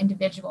few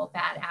individual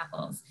bad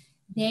apples.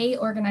 They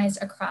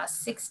organized across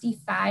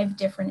 65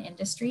 different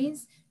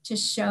industries to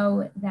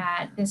show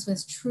that this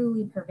was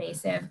truly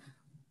pervasive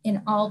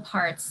in all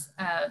parts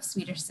of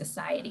Swedish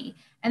society.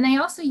 And they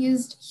also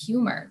used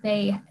humor.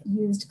 They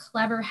used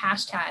clever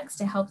hashtags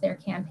to help their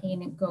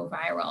campaign go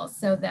viral.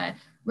 So the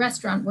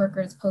restaurant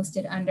workers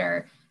posted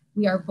under,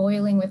 "We are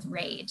boiling with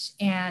rage."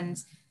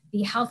 And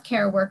the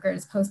healthcare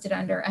workers posted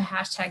under a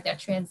hashtag that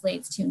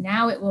translates to,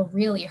 "Now it will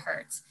really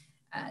hurt."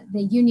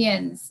 The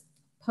unions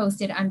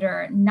posted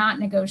under "not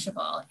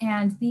negotiable."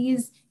 And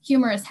these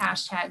humorous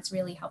hashtags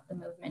really helped the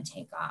movement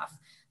take off.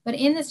 But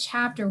in this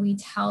chapter, we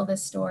tell the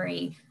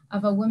story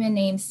of a woman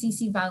named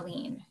Cissi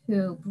Wallin,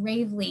 who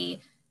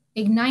bravely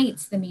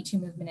ignites the Me Too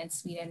movement in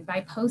Sweden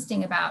by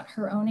posting about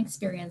her own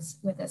experience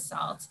with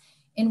assault,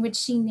 in which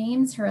she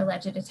names her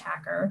alleged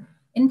attacker,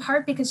 in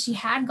part because she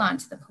had gone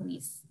to the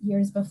police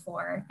years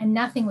before and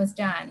nothing was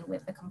done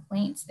with the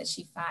complaints that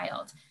she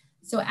filed.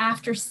 So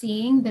after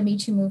seeing the Me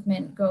Too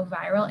movement go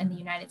viral in the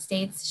United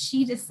States,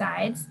 she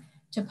decides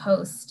to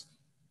post.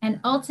 And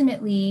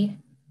ultimately,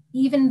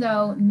 even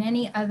though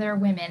many other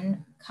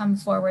women come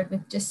forward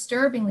with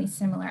disturbingly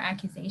similar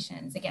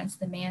accusations against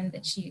the man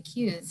that she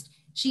accused,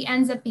 she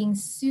ends up being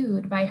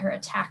sued by her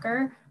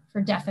attacker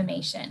for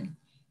defamation.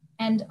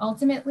 And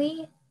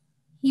ultimately,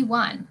 he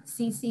won.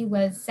 Cissi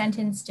was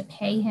sentenced to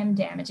pay him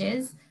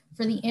damages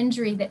for the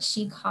injury that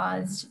she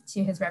caused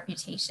to his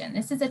reputation.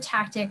 This is a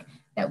tactic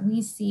that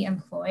we see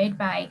employed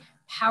by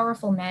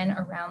powerful men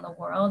around the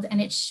world,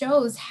 and it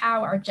shows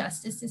how our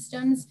justice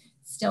systems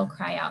still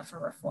cry out for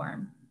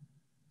reform.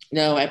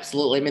 No,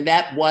 absolutely. I mean,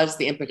 that was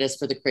the impetus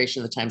for the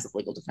creation of the Times of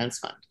Legal Defense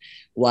Fund,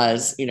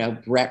 was,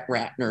 Brett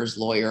Ratner's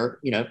lawyer,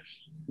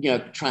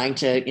 trying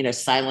to,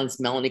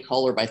 silence Melanie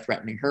Kohler by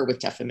threatening her with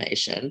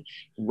defamation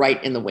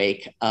right in the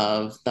wake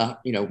of the,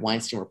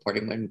 Weinstein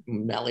reporting, when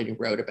Melanie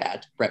wrote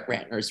about Brett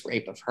Ratner's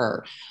rape of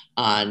her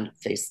on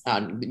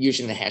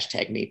using the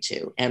hashtag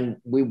 #MeToo.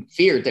 And we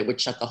feared that would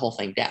shut the whole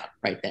thing down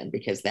right then,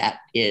 because that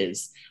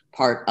is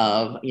part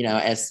of,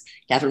 as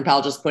Catherine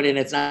Powell just put in,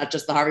 it's not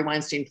just the Harvey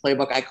Weinstein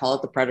playbook. I call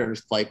it the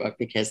Predator's playbook,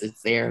 because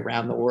it's there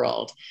around the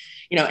world.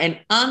 And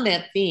on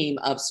that theme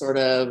of sort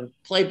of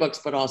playbooks,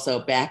 but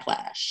also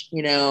backlash,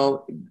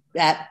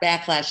 that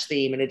backlash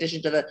theme, in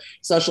addition to the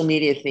social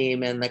media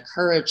theme and the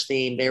courage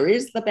theme, there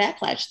is the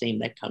backlash theme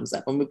that comes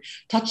up. And we've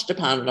touched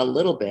upon it a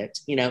little bit,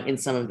 in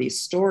some of these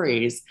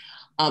stories.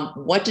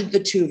 What did the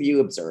two of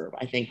you observe,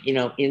 I think,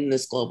 in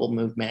this global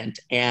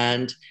movement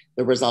and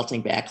the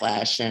resulting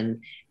backlash?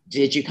 And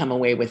did you come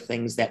away with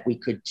things that we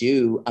could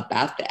do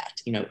about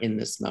that, in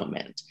this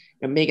moment?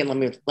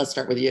 Meighan, let's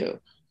start with you.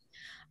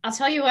 I'll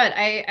tell you what,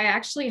 I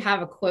actually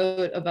have a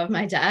quote above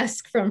my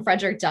desk from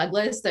Frederick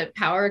Douglass, that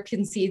power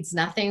concedes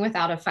nothing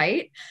without a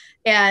fight.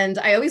 And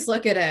I always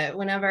look at it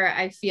whenever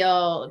I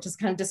feel just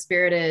kind of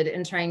dispirited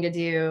in trying to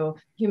do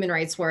human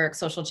rights work,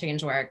 social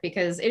change work,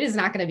 because it is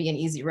not going to be an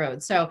easy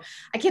road. So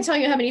I can't tell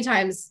you how many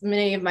times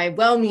many of my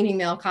well-meaning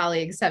male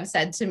colleagues have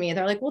said to me,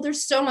 they're like, well,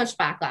 there's so much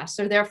backlash,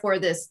 so therefore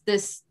this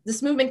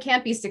movement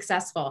can't be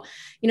successful.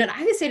 And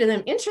I would say to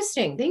them,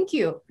 interesting, thank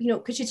you.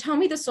 Could you tell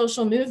me the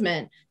social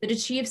movement that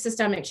achieved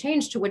systemic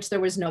change to which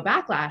there was no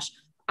backlash?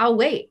 I'll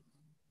wait.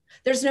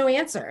 There's no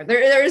answer.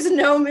 There is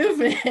no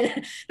movement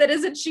that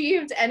has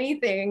achieved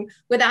anything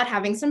without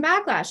having some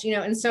backlash,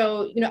 and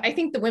so, I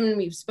think the women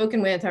we've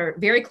spoken with are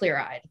very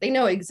clear-eyed. They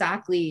know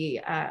exactly,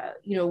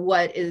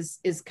 what is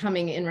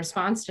coming in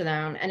response to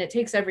them. And it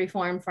takes every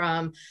form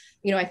from,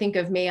 I think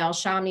of May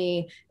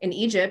al-Shami in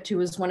Egypt, who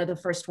was one of the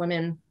first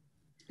women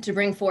to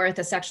bring forth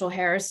a sexual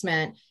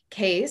harassment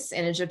case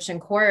in Egyptian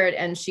court.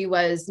 And she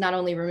was not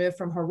only removed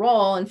from her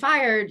role and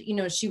fired,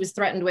 she was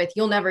threatened with,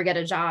 you'll never get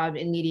a job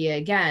in media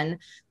again,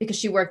 because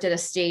she worked at a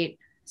state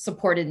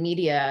supported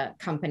media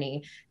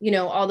company,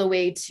 all the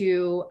way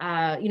to,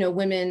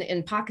 women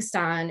in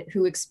Pakistan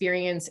who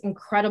experience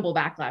incredible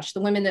backlash.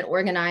 The women that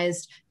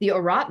organized the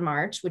Arat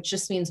March, which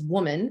just means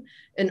woman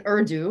in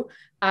Urdu,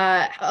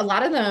 a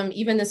lot of them,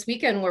 even this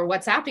weekend, were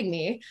WhatsApping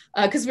me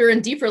because we were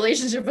in deep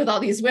relationship with all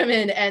these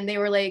women. And they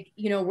were like,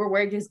 we're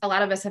worried, because a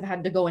lot of us have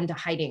had to go into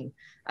hiding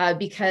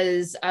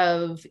because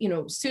of,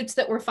 suits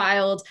that were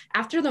filed.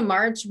 After the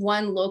march,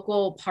 one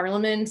local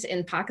parliament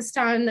in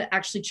Pakistan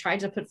actually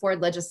tried to put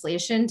forward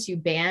legislation to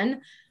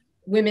ban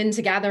women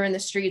to gather in the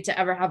street to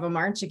ever have a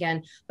march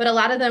again. But a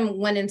lot of them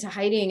went into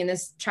hiding. And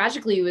this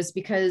tragically was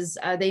because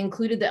they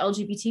included the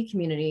LGBT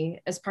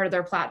community as part of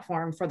their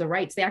platform for the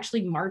rights. They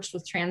actually marched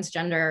with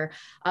transgender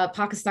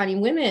Pakistani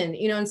women,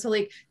 and so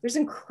there's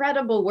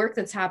incredible work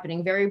that's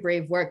happening, very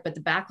brave work, but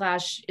the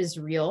backlash is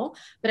real.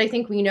 But I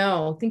think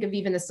think of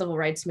even the civil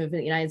rights movement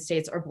in the United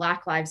States, or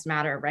Black Lives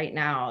Matter right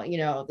now,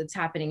 that's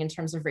happening in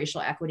terms of racial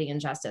equity and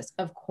justice.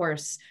 Of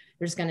course,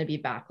 there's going to be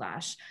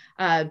backlash.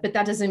 But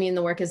that doesn't mean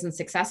the work isn't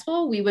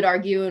successful. We would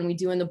argue, and we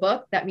do in the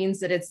book, that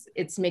means that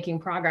it's making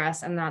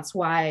progress. And that's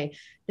why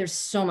there's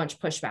so much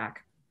pushback.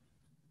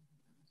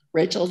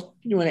 Rachel,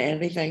 you want to add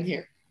anything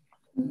here?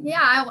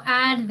 Yeah, I'll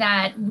add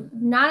that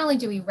not only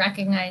do we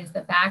recognize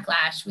the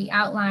backlash, we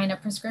outline a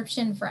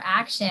prescription for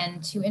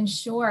action to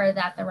ensure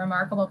that the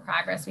remarkable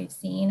progress we've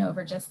seen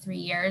over just 3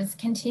 years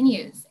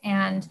continues.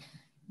 And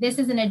this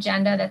is an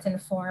agenda that's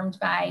informed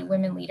by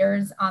women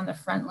leaders on the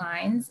front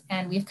lines,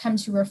 and we've come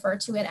to refer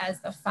to it as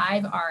the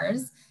 5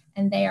 R's,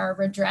 and they are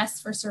redress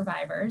for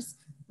survivors,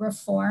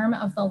 reform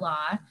of the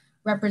law,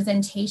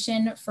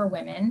 representation for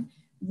women,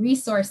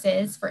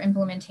 resources for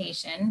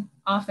implementation,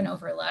 often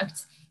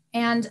overlooked,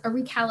 and a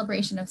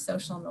recalibration of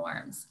social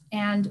norms.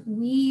 And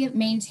we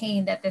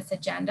maintain that this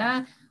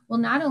agenda will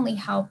not only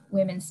help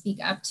women speak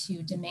up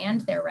to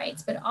demand their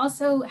rights, but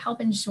also help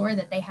ensure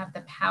that they have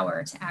the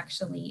power to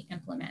actually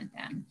implement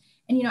them.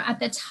 And at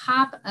the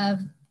top of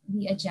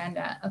the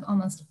agenda of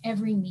almost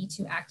every Me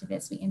Too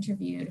activist we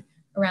interviewed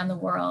around the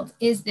world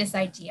is this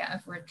idea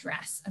of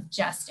redress, of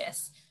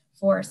justice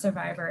for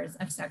survivors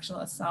of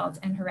sexual assault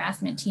and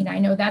harassment. Tina, I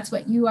know that's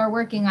what you are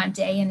working on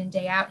day in and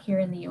day out here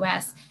in the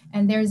US,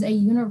 and there's a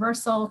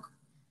universal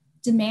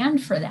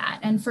demand for that.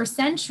 And for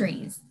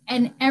centuries,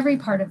 in every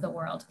part of the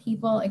world,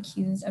 people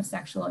accused of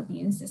sexual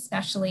abuse,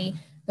 especially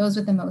those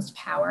with the most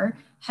power,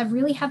 have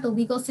really had the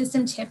legal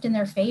system tipped in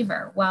their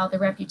favor, while the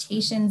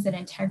reputations and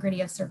integrity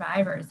of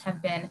survivors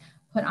have been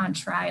put on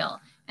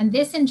trial. And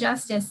this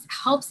injustice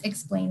helps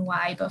explain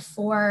why,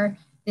 before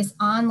this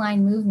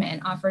online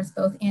movement offers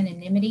both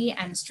anonymity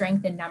and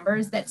strength in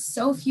numbers, that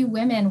so few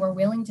women were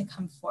willing to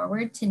come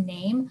forward to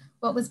name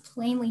what was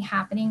plainly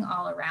happening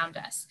all around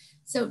us.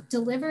 So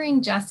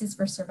delivering justice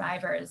for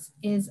survivors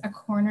is a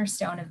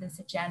cornerstone of this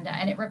agenda,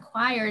 and it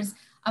requires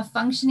a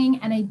functioning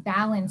and a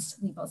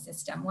balanced legal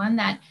system, one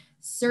that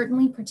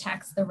certainly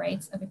protects the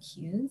rights of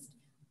accused,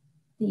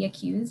 the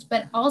accused,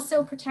 but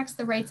also protects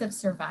the rights of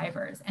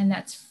survivors, and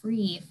that's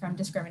free from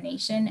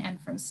discrimination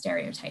and from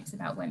stereotypes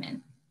about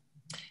women.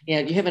 Yeah,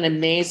 you have an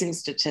amazing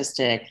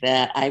statistic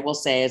that I will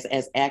say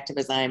as active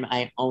as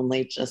I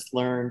only just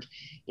learned,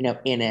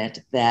 in it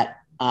that,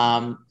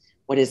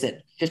 what is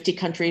it? 50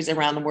 countries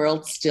around the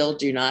world still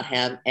do not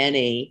have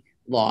any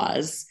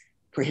laws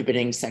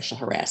prohibiting sexual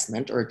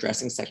harassment or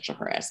addressing sexual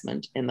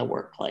harassment in the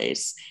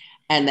workplace.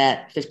 And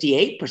that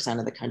 58%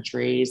 of the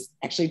countries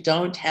actually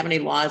don't have any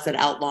laws that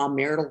outlaw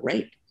marital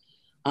rape.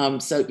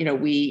 So,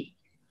 we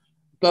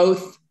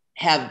both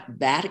have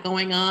that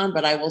going on,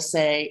 but I will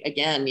say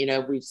again,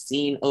 we've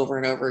seen over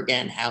and over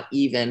again how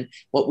even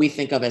what we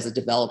think of as a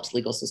developed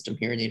legal system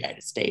here in the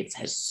United States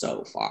has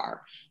so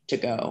far to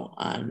go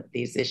on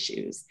these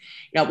issues.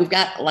 We've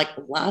got like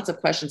lots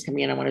of questions coming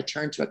in. I want to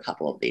turn to a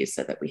couple of these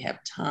so that we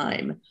have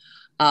time.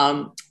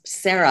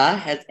 Sarah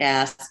has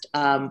asked,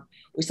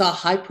 we saw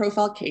high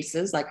profile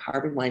cases like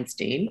Harvey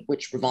Weinstein,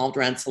 which revolved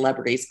around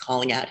celebrities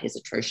calling out his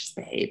atrocious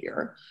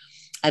behavior.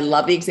 I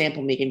love the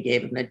example Meighan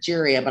gave of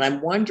Nigeria, but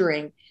I'm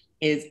wondering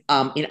is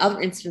in other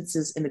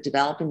instances in the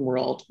developing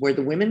world where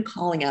the women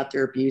calling out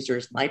their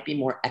abusers might be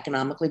more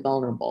economically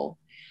vulnerable,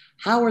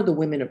 how are the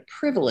women of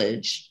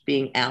privilege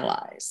being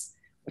allies?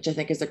 Which I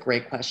think is a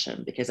great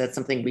question because that's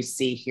something we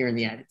see here in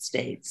the United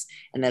States.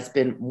 And that's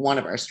been one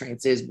of our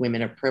strengths is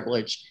women of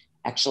privilege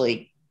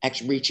actually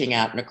reaching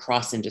out and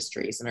across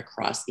industries and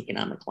across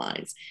economic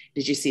lines.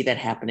 Did you see that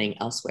happening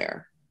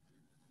elsewhere?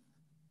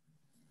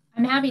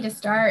 I'm happy to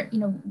start.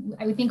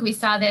 I think we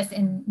saw this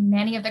in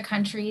many of the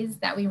countries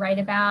that we write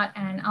about,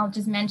 and I'll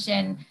just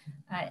mention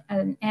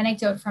an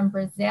anecdote from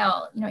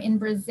Brazil. In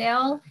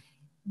Brazil,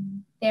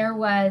 there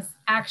was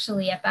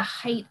actually at the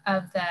height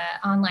of the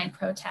online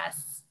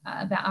protests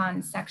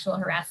on sexual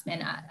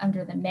harassment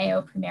under the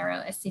Meu Primeiro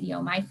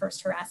Assédio, my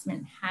first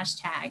harassment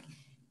hashtag,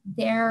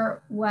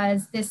 there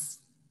was this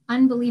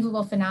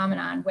unbelievable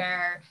phenomenon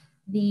where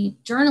the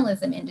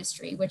journalism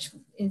industry, which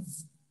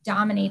is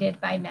dominated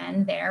by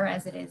men there,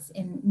 as it is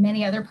in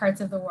many other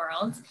parts of the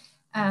world,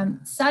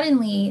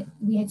 suddenly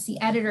we had see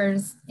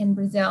editors in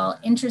Brazil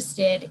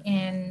interested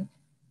in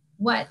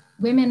what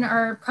women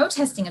are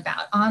protesting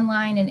about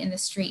online and in the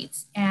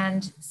streets.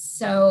 And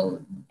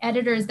so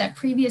editors that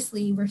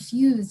previously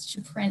refused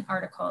to print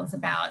articles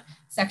about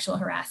sexual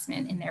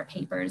harassment in their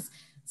papers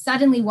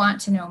suddenly want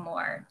to know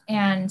more.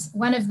 And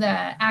one of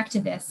the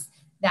activists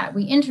that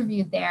we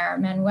interviewed there,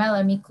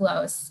 Manuela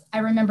Miklos, I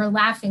remember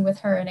laughing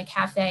with her in a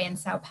cafe in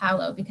Sao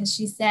Paulo because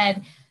she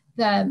said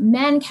the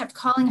men kept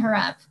calling her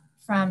up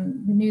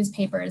from the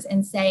newspapers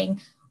and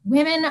saying,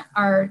 women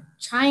are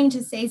trying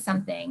to say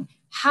something.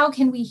 How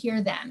can we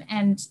hear them?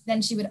 And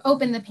then she would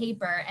open the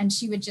paper and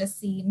she would just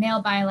see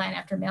male byline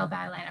after male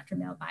byline after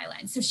male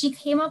byline. So she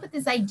came up with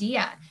this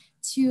idea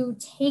to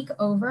take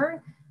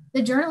over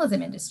the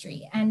journalism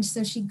industry. And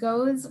so she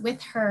goes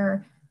with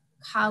her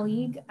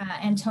colleague,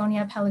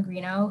 Antonia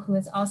Pellegrino, who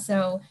is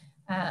also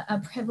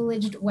a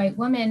privileged white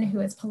woman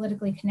who is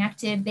politically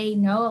connected. They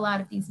know a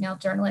lot of these male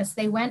journalists.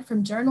 They went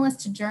from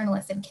journalist to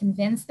journalist and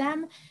convinced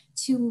them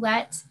to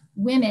let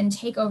women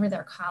take over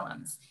their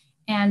columns.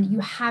 And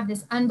you have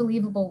this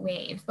unbelievable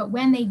wave. But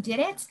when they did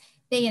it,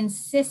 they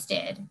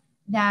insisted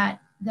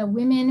that the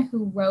women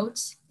who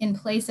wrote in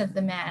place of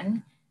the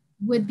men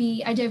would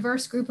be a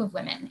diverse group of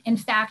women. In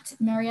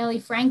fact,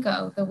 Marielle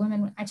Franco, the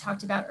woman I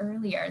talked about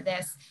earlier,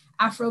 this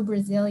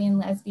Afro-Brazilian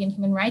lesbian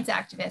human rights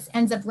activist,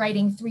 ends up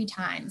writing 3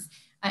 times.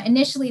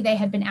 Initially, they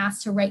had been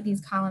asked to write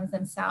these columns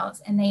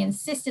themselves, and they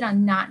insisted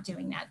on not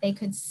doing that. They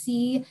could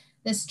see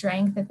the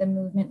strength that the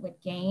movement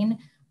would gain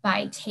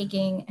by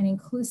taking an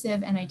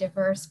inclusive and a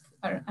diverse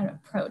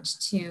approach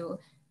to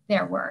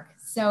their work.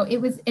 So it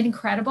was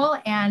incredible.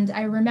 And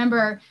I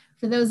remember,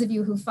 for those of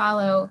you who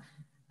follow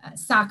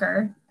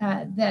soccer,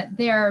 that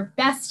their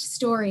best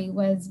story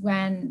was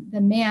when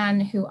the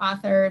man who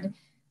authored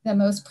the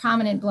most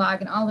prominent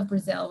blog in all of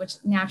Brazil, which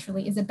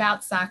naturally is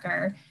about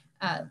soccer,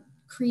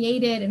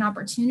 created an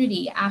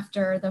opportunity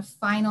after the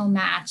final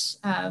match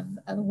of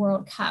the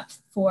World Cup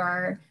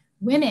for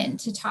women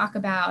to talk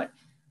about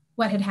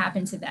what had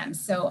happened to them.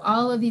 So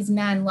all of these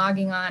men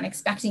logging on,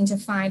 expecting to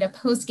find a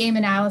post-game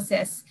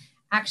analysis,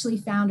 actually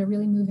found a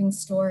really moving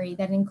story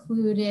that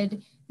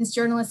included this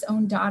journalist's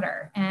own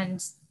daughter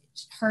and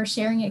her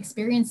sharing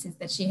experiences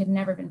that she had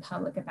never been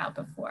public about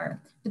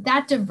before. But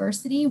that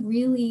diversity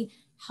really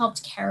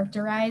helped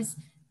characterize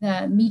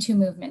the Me Too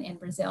movement in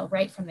Brazil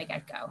right from the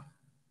get-go.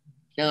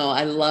 No,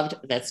 I loved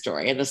that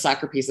story, and the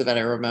soccer piece of it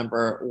I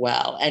remember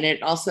well. And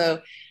it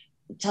also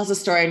tells a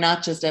story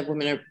not just of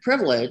women of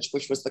privilege,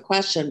 which was the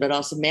question, but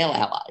also male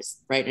allies,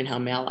 right? And how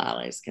male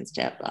allies can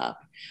step up.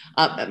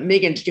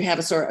 Meighan, did you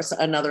have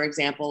another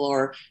example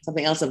or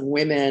something else of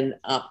women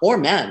or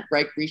men,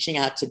 right, reaching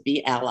out to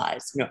be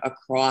allies,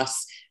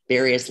 across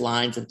various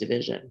lines of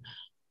division?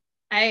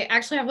 I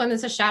actually have one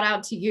that's a shout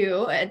out to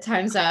you at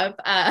Time's Up,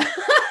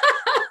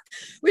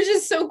 which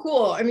is so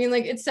cool. I mean,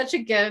 like, it's such a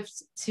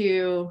gift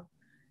to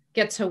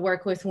get to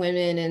work with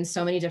women in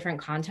so many different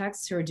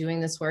contexts who are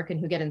doing this work and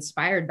who get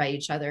inspired by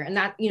each other. And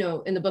that,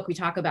 in the book, we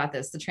talk about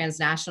this, the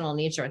transnational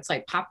nature. It's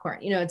like popcorn,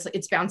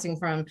 it's bouncing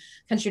from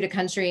country to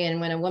country.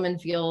 And when a woman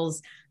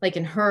feels like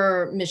in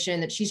her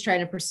mission that she's trying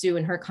to pursue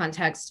in her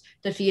context,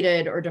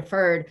 defeated or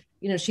deferred,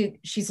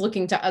 she's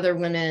looking to other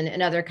women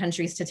in other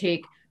countries to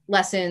take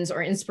lessons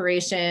or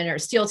inspiration or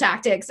steal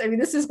tactics. I mean,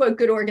 this is what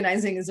good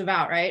organizing is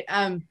about, right?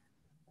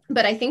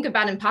 But I think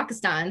about in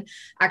Pakistan,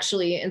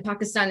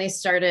 they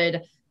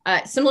started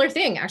similar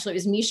thing. Actually, it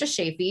was Misha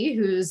Shafi,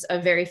 who's a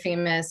very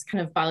famous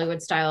kind of Bollywood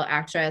style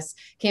actress,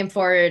 came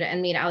forward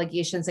and made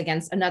allegations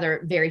against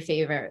another very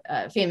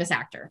famous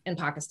actor in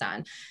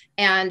Pakistan.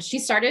 And she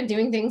started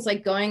doing things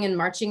like going and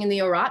marching in the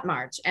Orat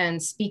March and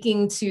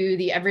speaking to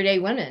the everyday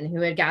women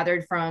who had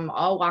gathered from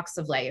all walks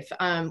of life.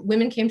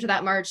 Women came to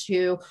that march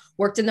who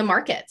worked in the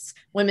markets.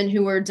 Women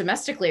who were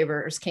domestic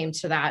laborers came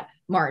to that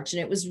march. And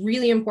it was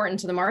really important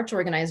to the march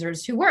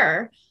organizers, who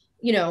were,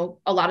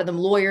 a lot of them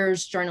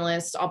lawyers,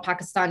 journalists, all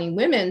Pakistani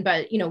women,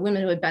 but,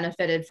 women who had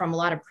benefited from a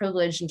lot of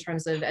privilege in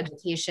terms of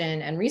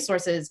education and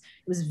resources.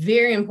 It was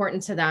very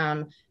important to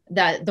them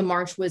that the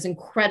march was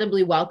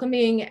incredibly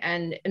welcoming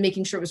and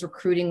making sure it was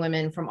recruiting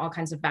women from all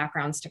kinds of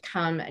backgrounds to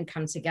come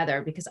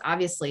together, because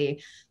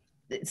obviously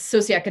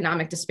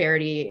socioeconomic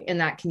disparity in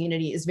that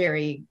community is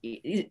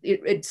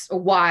it's a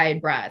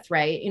wide breadth,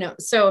 right?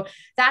 So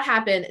that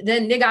happened.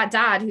 Then Nigat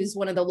Dad, who's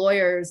one of the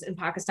lawyers in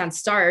Pakistan,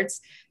 starts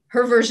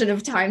her version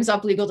of Time's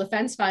Up Legal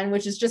Defense Fund,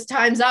 which is just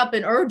Time's Up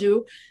in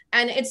Urdu.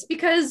 And it's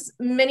because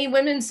many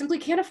women simply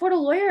can't afford a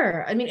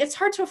lawyer. I mean, it's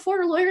hard to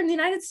afford a lawyer in the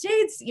United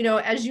States,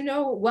 as you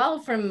know well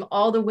from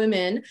all the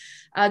women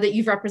that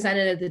you've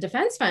represented at the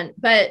Defense Fund.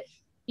 But,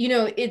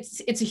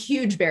 it's a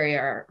huge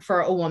barrier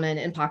for a woman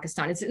in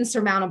Pakistan. It's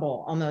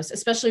insurmountable almost,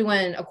 especially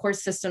when a court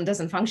system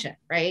doesn't function,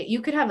 right?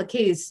 You could have a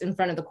case in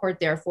front of the court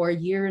there for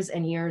years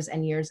and years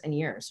and years and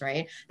years,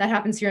 right? That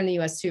happens here in the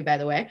US too, by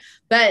the way.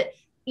 But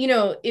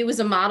it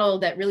was a model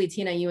that really,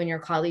 Tina, you and your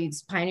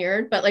colleagues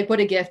pioneered, but like, what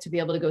a gift to be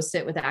able to go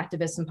sit with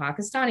activists in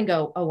Pakistan and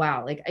go, oh,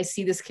 wow, like I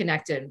see this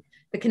the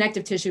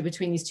connective tissue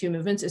between these two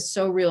movements is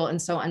so real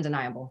and so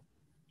undeniable.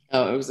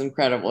 Oh, it was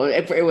incredible.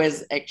 It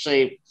was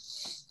actually,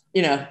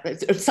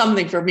 it's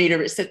something for me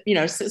to sit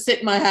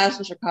in my house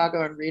in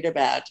Chicago and read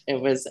about. It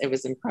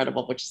was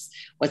incredible, which is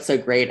what's so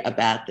great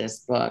about this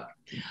book.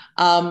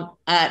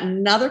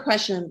 Another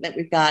question that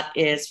we've got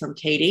is from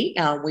Katie.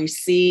 We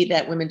see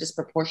that women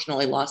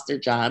disproportionately lost their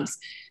jobs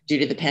due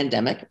to the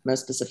pandemic,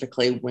 most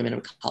specifically women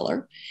of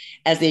color.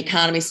 As the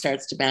economy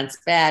starts to bounce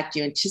back, do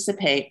you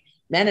anticipate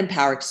men in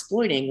power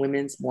exploiting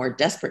women's more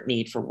desperate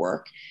need for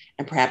work?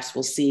 And perhaps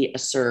we'll see a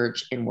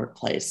surge in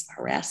workplace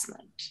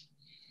harassment.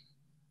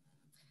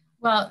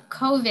 Well,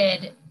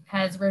 COVID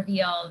has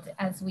revealed,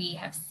 as we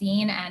have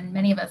seen, and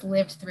many of us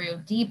lived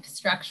through, deep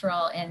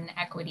structural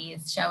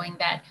inequities showing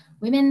that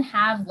women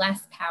have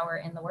less power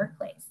in the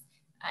workplace.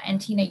 And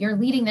Tina, you're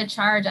leading the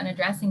charge on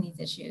addressing these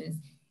issues.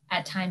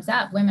 At Time's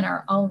Up, women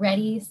are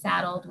already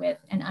saddled with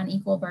an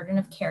unequal burden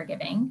of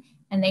caregiving,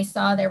 and they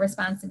saw their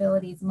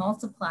responsibilities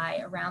multiply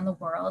around the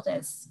world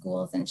as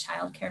schools and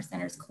childcare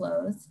centers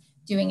closed,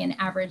 doing an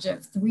average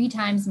of 3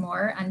 times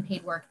more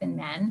unpaid work than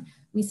men.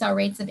 We saw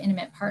rates of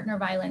intimate partner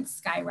violence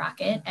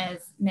skyrocket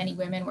as many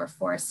women were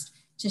forced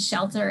to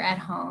shelter at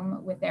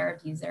home with their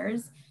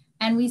abusers.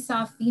 And we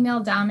saw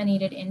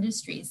female-dominated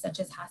industries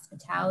such as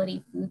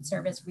hospitality, food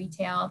service,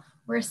 retail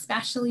were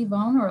especially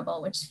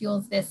vulnerable, which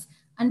fuels this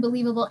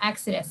unbelievable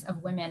exodus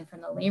of women from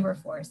the labor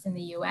force. In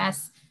the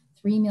US,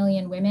 3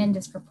 million women,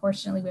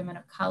 disproportionately women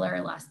of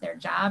color, lost their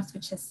jobs,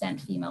 which has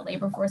sent female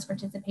labor force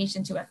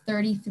participation to a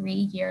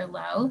 33-year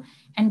low.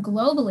 And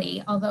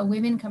globally, although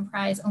women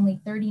comprise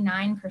only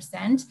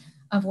 39%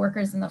 of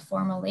workers in the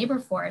formal labor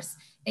force,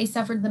 they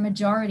suffered the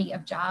majority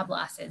of job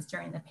losses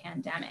during the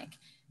pandemic.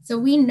 So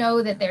we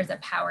know that there's a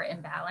power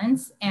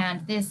imbalance,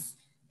 and this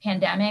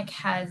pandemic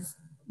has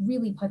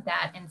really put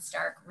that in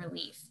stark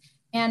relief.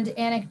 And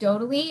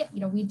anecdotally,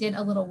 we did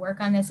a little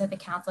work on this at the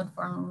Council on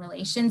Foreign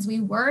Relations.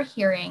 We were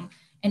hearing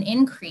an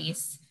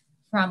increase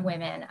from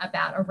women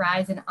about a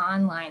rise in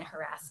online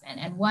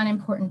harassment. And one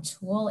important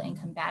tool in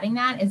combating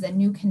that is a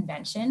new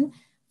convention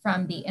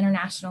from the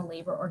International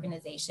Labor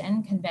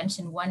Organization,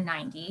 Convention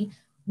 190,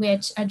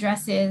 which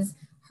addresses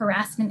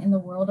harassment in the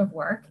world of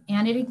work,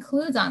 and it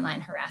includes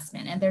online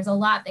harassment. And there's a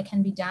lot that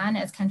can be done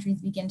as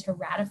countries begin to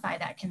ratify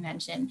that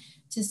convention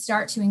to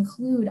start to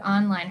include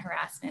online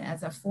harassment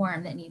as a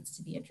form that needs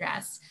to be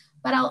addressed.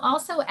 But I'll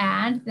also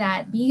add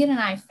that Meighan and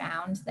I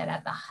found that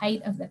at the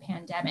height of the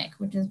pandemic,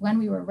 which is when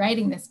we were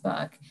writing this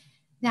book,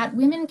 that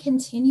women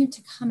continued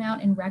to come out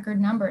in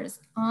record numbers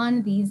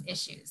on these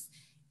issues.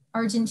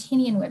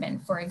 Argentinian women,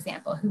 for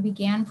example, who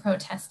began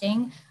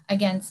protesting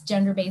against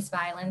gender-based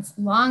violence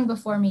long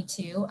before Me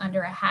Too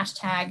under a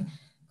hashtag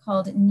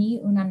called Ni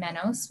Una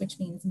Menos, which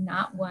means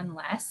not one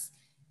less.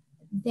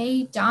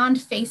 They donned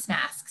face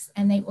masks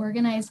and they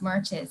organized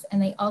marches,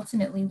 and they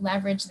ultimately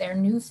leveraged their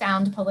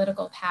newfound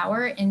political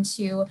power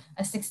into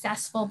a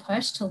successful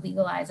push to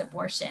legalize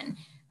abortion.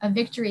 a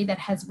victory that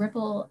has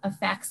ripple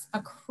effects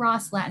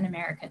across Latin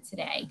America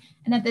today.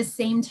 And at the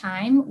same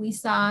time, we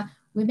saw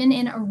women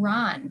in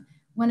Iran,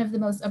 one of the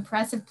most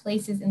oppressive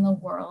places in the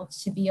world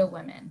to be a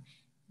woman.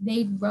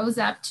 They rose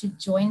up to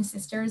join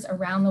sisters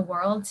around the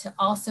world to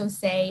also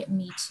say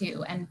 "Me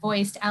Too" and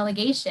voiced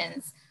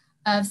allegations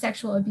of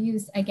sexual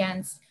abuse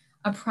against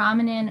a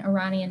prominent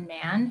Iranian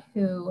man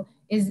who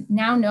is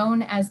now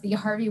known as the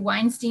Harvey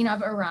Weinstein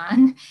of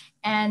Iran.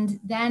 And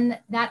then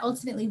that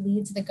ultimately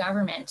leads the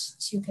government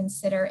to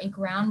consider a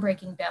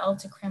groundbreaking bill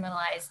to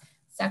criminalize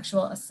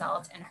sexual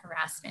assault and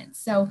harassment.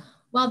 So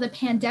while the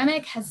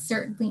pandemic has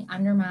certainly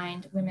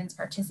undermined women's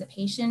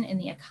participation in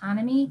the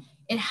economy,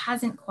 it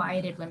hasn't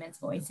quieted women's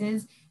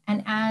voices.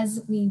 And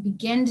as we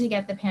begin to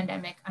get the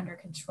pandemic under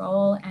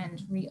control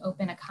and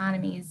reopen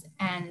economies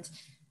and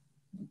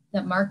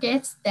the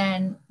markets,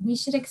 then we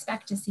should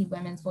expect to see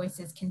women's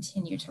voices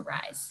continue to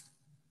rise.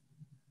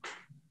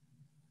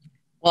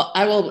 Well,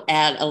 I will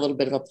add a little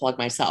bit of a plug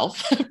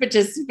myself, but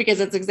just because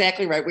it's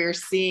exactly right. We're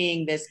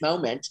seeing this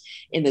moment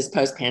in this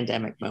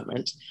post-pandemic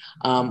moment.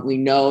 We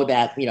know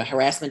that,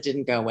 harassment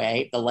didn't go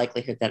away. The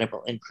likelihood that it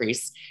will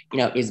increase,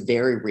 is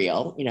very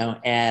real,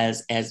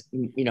 as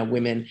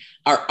women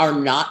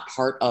are not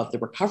part of the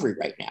recovery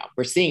right now.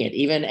 We're seeing it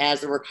even as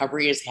the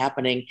recovery is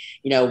happening,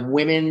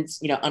 women's,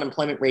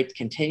 unemployment rate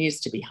continues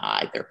to be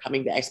high. They're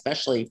coming back,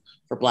 especially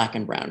for Black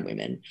and brown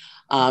women.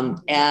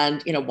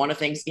 And, one of the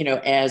things,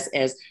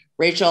 as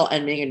Rachel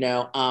and Meighan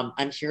know,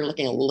 I'm here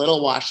looking a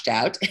little washed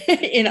out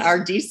in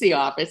our DC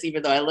office,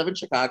 even though I live in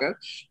Chicago,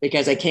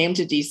 because I came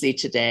to DC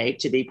today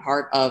to be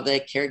part of the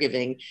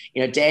caregiving,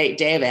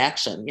 day of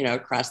action,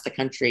 across the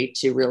country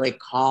to really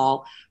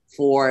call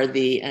for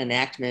the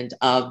enactment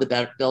of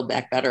the Build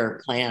Back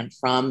Better plan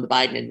from the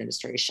Biden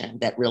administration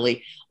that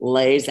really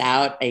lays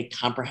out a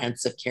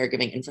comprehensive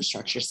caregiving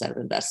infrastructure set of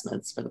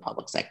investments for the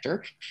public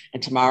sector.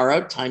 And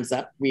tomorrow, Time's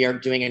Up, we are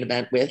doing an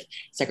event with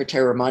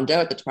Secretary Raimondo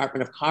at the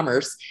Department of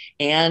Commerce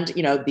and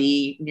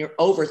the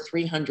over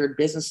 300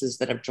 businesses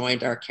that have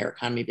joined our Care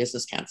Economy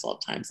Business Council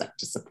of Time's Up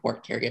to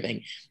support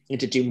caregiving and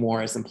to do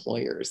more as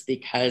employers.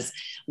 Because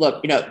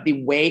look,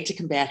 the way to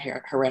combat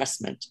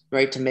harassment,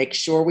 right, to make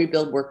sure we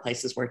build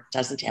workplaces where it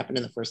doesn't happen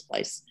in the first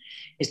place,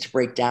 is to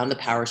break down the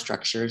power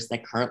structures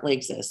that currently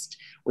exist,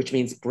 which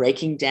means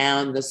breaking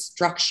down the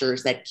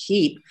structures that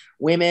keep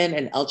women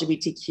and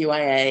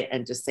LGBTQIA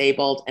and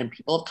disabled and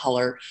people of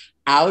color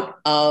out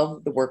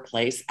of the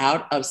workplace,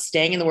 out of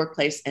staying in the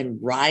workplace and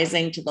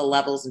rising to the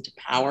levels into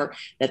power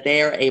that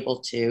they are able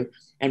to.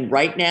 And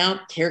right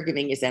now,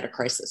 caregiving is at a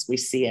crisis. We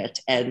see it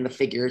and the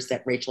figures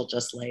that Rachel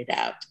just laid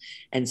out.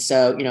 And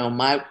so,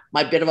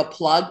 my bit of a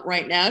plug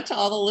right now to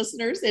all the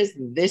listeners is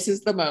this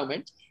is the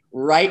moment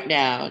right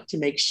now to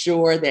make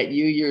sure that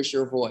you use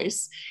your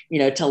voice,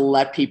 to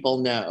let people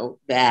know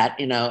that,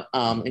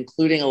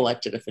 including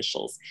elected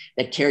officials,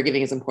 that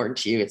caregiving is important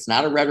to you. It's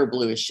not a red or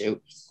blue issue.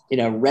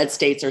 Red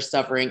states are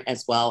suffering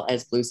as well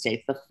as blue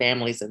states, the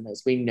families in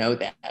those. We know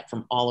that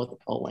from all of the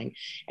polling.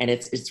 And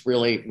it's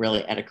really,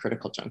 really at a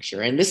critical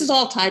juncture. And this is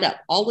all tied up.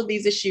 All of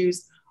these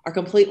issues are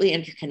completely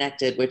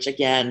interconnected, which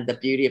again, the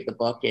beauty of the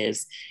book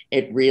is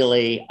it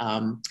really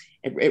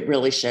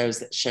shows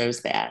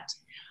that.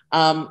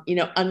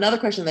 Another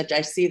question that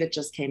I see that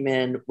just came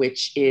in,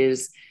 which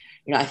is,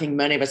 I think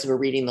many of us who are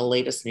reading the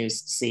latest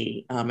news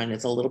see, and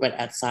it's a little bit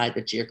outside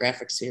the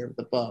geographic sphere of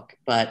the book,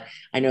 but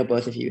I know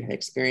both of you have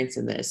experience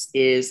in this,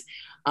 is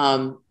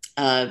Vijay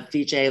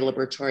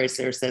Liberatore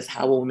there says,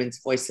 how will women's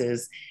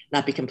voices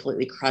not be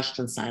completely crushed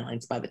and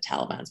silenced by the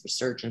Taliban's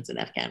resurgence in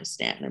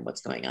Afghanistan and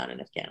what's going on in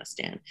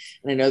Afghanistan?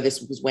 And I know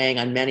this was weighing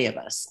on many of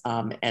us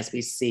as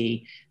we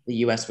see the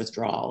US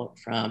withdrawal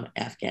from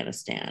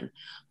Afghanistan.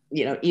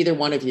 Either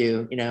one of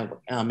you,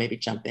 maybe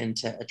jump in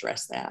to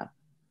address that.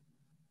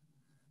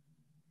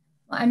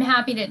 Well, I'm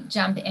happy to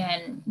jump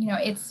in.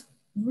 It's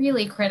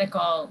really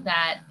critical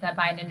that the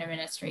Biden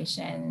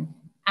administration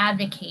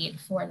advocate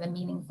for the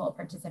meaningful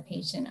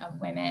participation of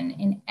women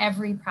in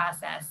every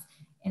process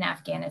in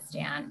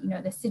Afghanistan.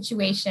 The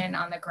situation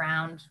on the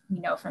ground, we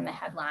know from the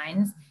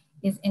headlines,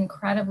 is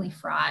incredibly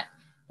fraught.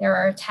 There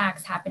are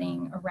attacks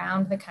happening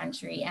around the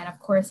country. And of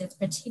course, it's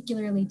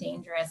particularly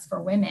dangerous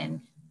for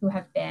women who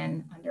have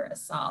been under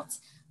assault.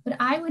 But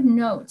I would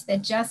note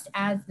that just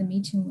as the Me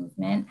Too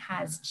movement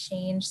has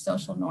changed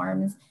social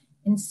norms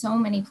in so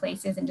many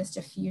places in just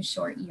a few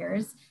short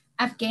years,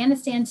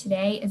 Afghanistan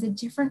today is a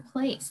different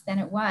place than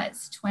it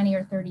was 20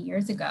 or 30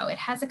 years ago. It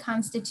has a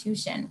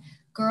constitution.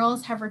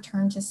 Girls have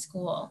returned to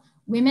school.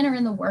 Women are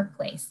in the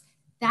workplace.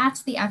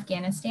 That's the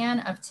Afghanistan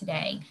of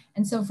today.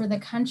 And so for the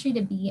country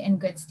to be in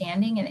good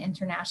standing in the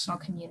international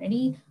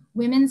community,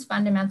 women's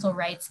fundamental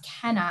rights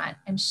cannot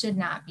and should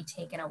not be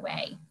taken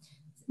away.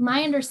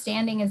 My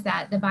understanding is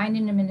that the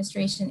Biden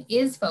administration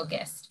is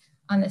focused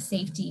on the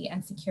safety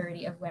and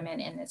security of women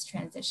in this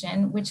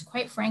transition, which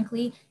quite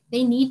frankly,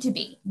 they need to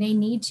be. They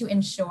need to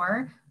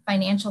ensure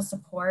financial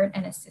support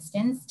and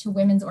assistance to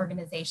women's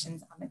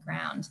organizations on the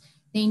ground.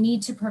 They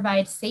need to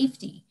provide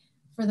safety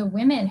for the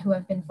women who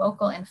have been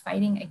vocal in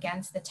fighting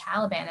against the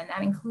Taliban, and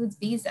that includes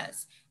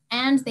visas.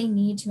 And they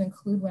need to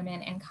include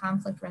women in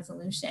conflict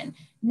resolution,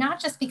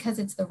 not just because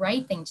it's the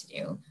right thing to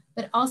do,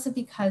 but also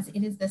because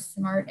it is the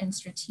smart and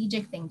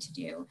strategic thing to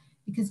do,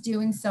 because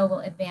doing so will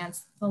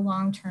advance the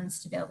long-term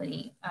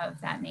stability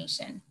of that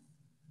nation.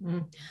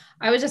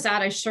 I would just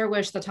add, I sure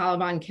wish the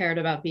Taliban cared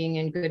about being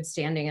in good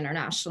standing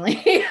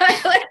internationally.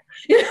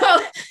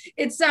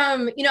 It's,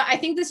 I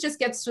think this just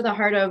gets to the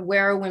heart of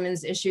where are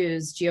women's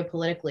issues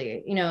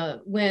geopolitically.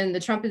 When the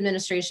Trump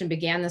administration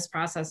began this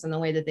process in the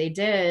way that they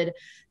did,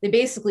 they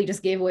basically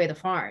just gave away the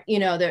farm.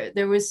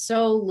 There was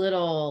so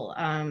little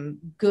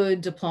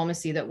good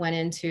diplomacy that went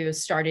into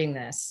starting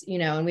this,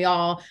 and we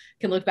all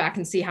can look back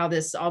and see how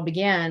this all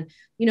began.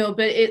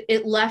 But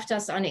it left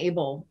us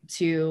unable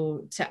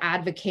to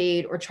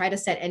advocate or try to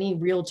set any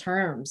real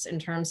terms in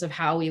terms of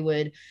how we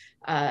would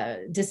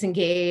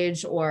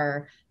disengage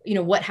or,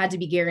 what had to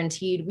be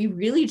guaranteed. We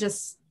really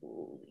just,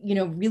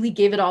 really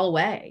gave it all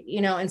away,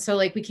 and so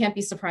we can't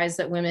be surprised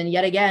that women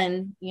yet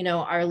again,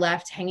 are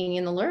left hanging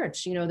in the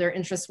lurch, their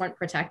interests weren't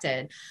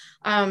protected.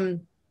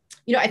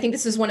 I think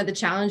this is one of the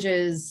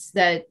challenges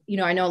that,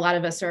 I know a lot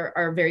of us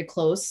are very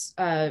close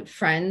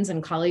friends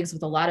and colleagues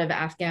with a lot of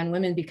Afghan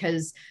women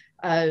because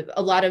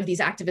a lot of these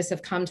activists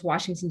have come to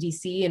Washington,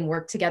 D.C. and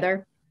worked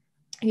together.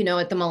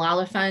 At the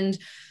Malala Fund,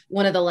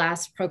 one of the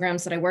last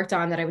programs that I worked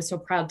on that I was so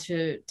proud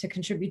to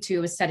contribute to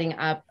was setting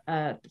up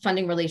a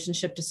funding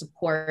relationship to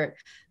support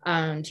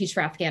Teach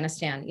for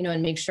Afghanistan,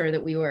 and make sure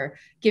that we were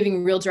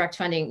giving real direct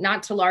funding,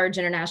 not to large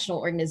international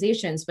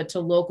organizations, but to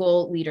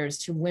local leaders,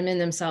 to women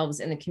themselves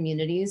in the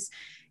communities.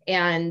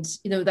 And,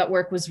 that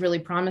work was really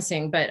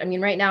promising. But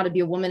right now, to be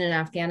a woman in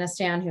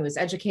Afghanistan who is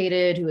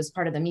educated, who is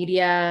part of the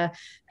media,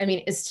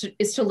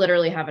 is to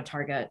literally have a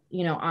target,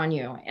 on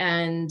you.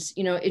 And,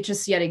 it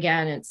just, yet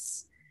again,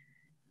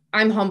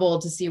 I'm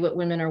humbled to see what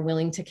women are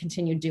willing to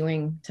continue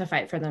doing to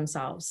fight for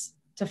themselves,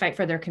 to fight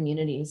for their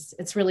communities.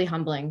 It's really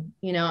humbling,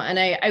 and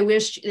I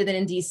wish that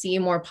in DC,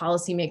 more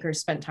policymakers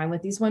spent time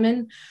with these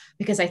women,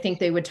 because I think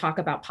they would talk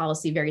about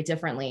policy very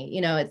differently.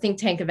 At think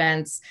tank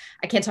events,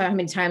 I can't tell you how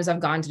many times I've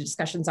gone to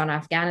discussions on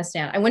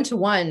Afghanistan. I went to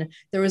one,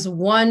 there was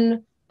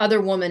one other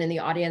woman in the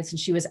audience and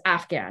she was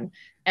Afghan.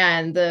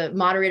 And the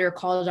moderator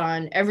called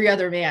on every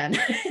other man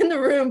in the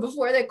room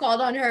before they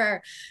called on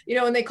her.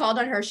 When they called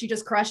on her, she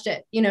just crushed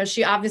it.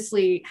 She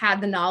obviously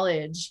had the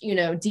knowledge,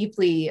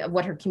 deeply of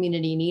what her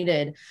community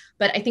needed.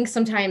 But I think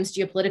sometimes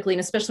geopolitically, and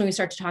especially when we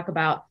start to talk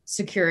about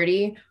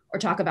security or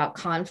talk about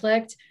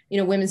conflict,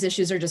 women's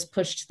issues are just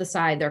pushed to the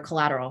side. They're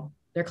collateral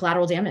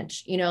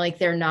damage,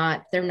 they're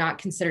not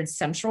considered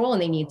central,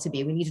 and they need to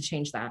be. We need to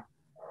change that.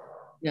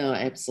 No,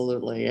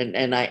 absolutely.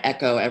 And I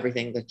echo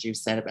everything that you've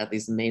said about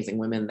these amazing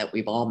women that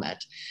we've all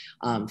met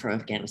from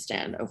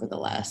Afghanistan over the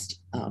last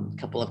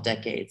couple of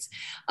decades.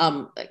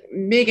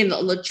 Meighan,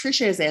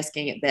 Latricia is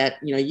asking that,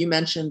 you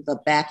mentioned the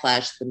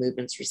backlash the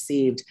movement's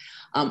received.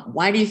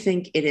 Why do you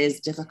think it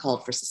is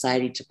difficult for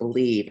society to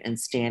believe and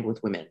stand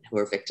with women who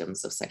are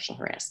victims of sexual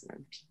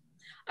harassment?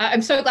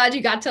 I'm so glad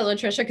you got to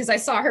Latricia, because I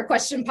saw her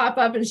question pop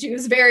up and she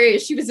was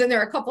in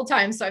there a couple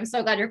times. So I'm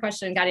so glad your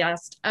question got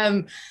asked.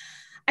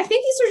 I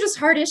think these are just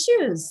hard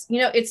issues.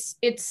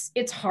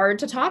 It's hard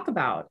to talk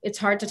about.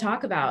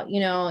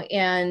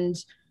 And,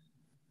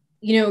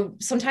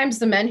 sometimes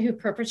the men who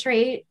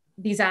perpetrate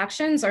these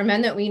actions are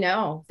men that we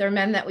know. They're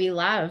men that we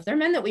love. They're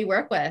men that we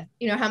work with.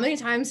 How many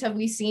times have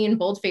we seen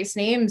bold-faced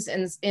names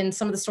in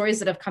some of the stories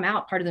that have come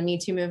out, part of the Me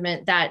Too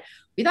movement, that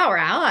we thought were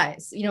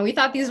allies? We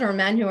thought these were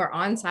men who are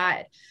on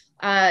side.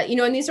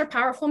 And these are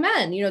powerful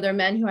men. They're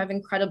men who have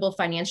incredible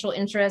financial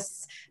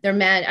interests. They're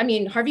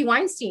men. Harvey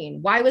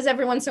Weinstein, why was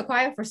everyone so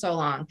quiet for so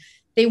long?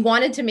 They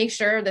wanted to make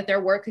sure that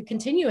their work could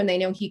continue, and they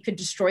know he could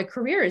destroy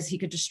careers. He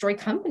could destroy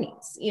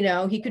companies.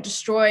 He could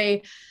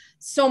destroy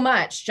so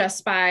much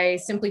just by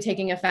simply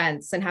taking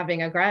offense and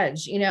having a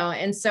grudge,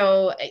 and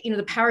so,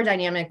 the power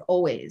dynamic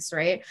always,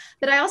 right?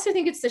 But I also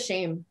think it's a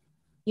shame.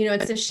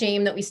 It's a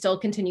shame that we still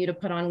continue to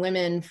put on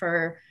women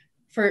for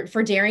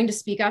daring to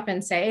speak up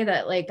and say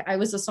that, I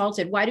was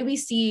assaulted. Why do we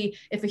see,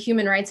 if a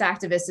human rights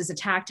activist is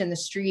attacked in the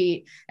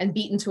street and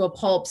beaten to a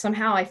pulp,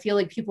 somehow I feel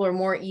like people are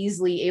more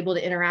easily able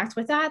to interact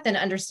with that than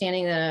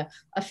understanding that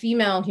a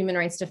female human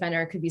rights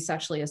defender could be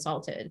sexually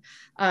assaulted.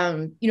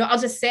 I'll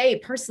just say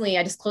personally,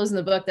 I disclosed in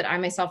the book that I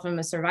myself am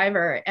a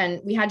survivor, and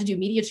we had to do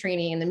media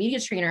training, and the media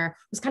trainer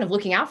was kind of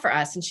looking out for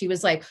us. And she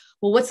was like,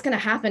 well, what's going to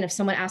happen if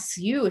someone asks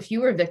you if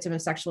you were a victim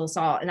of sexual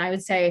assault? And I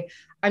would say,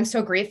 I'm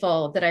so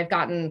grateful that I've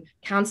gotten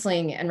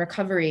counseling and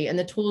recovery and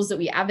the tools that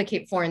we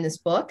advocate for in this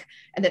book,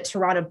 and that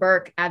Tarana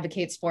Burke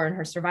advocates for in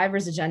her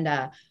survivor's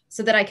agenda,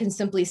 so that I can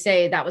simply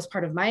say that was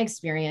part of my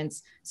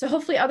experience. So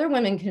hopefully other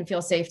women can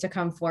feel safe to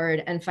come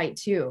forward and fight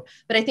too.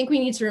 But I think we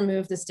need to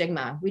remove the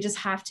stigma. We just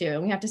have to.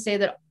 And we have to say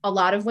that a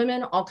lot of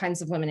women, all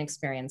kinds of women,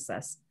 experience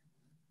this.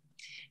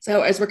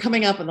 So as we're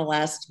coming up in the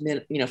last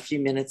minute, few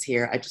minutes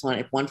here, I just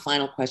wanted one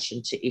final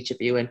question to each of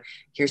you. And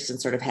Kirsten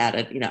sort of had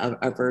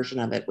a version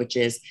of it, which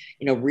is,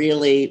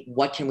 really,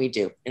 what can we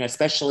do?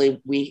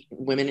 Especially we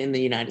women in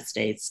the United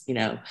States,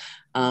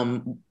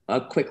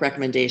 a quick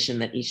recommendation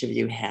that each of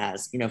you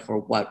has, for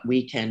what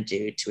we can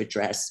do to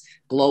address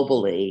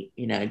globally,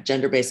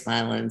 gender-based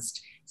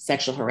violence,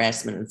 sexual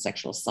harassment, and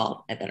sexual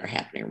assault that are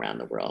happening around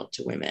the world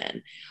to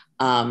women.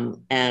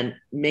 And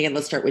Meighan,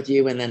 let's start with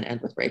you and then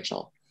end with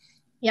Rachel.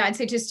 Yeah, I'd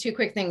say just two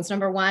quick things.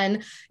 Number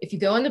one, if you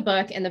go in the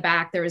book, in the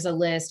back, there is a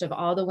list of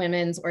all the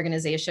women's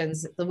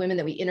organizations, the women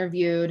that we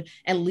interviewed,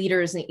 and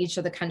leaders in each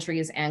of the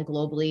countries and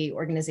globally,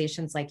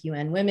 organizations like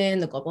UN Women,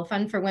 the Global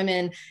Fund for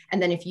Women.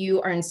 And then if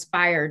you are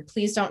inspired,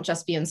 please don't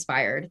just be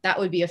inspired. That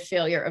would be a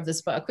failure of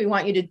this book. We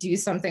want you to do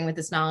something with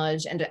this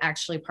knowledge and to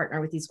actually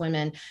partner with these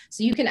women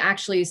so you can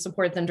actually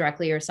support them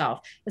directly yourself.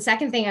 The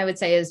second thing I would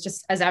say is,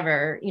 just as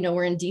ever,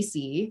 we're in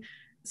DC.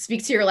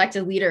 Speak to your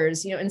elected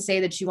leaders, and say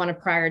that you want to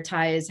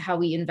prioritize how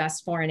we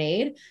invest foreign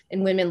aid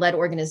in women-led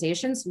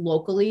organizations,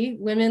 locally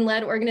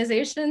women-led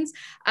organizations.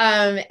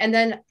 And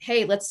then,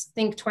 hey, let's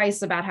think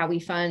twice about how we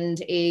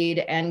fund aid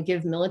and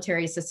give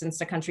military assistance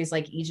to countries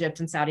like Egypt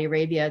and Saudi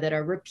Arabia that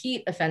are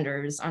repeat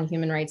offenders on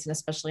human rights and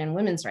especially on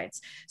women's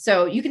rights.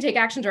 So you can take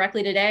action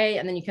directly today,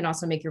 and then you can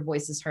also make your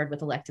voices heard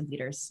with elected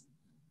leaders.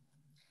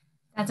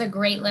 That's a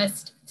great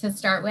list to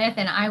start with.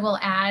 And I will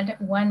add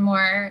one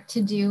more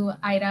to-do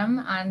item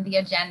on the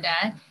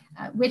agenda,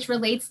 which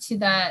relates to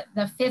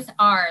the fifth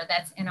R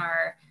that's in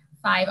our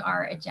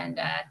 5R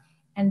agenda.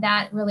 And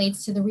that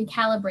relates to the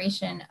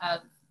recalibration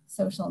of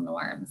social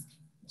norms.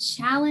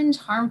 Challenge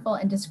harmful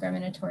and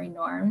discriminatory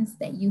norms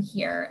that you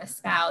hear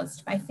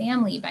espoused by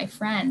family, by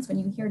friends, when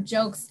you hear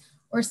jokes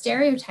or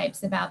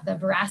stereotypes about the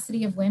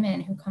veracity of women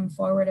who come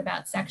forward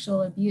about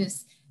sexual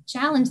abuse.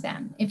 Challenge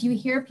them. If you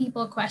hear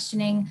people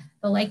questioning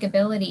the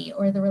likability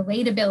or the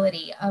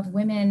relatability of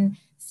women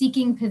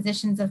seeking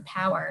positions of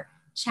power,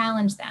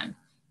 challenge them.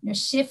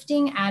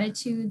 Shifting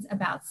attitudes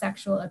about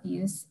sexual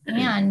abuse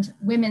and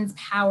women's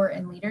power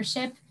and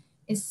leadership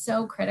is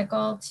so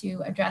critical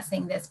to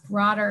addressing this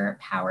broader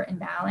power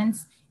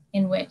imbalance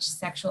in which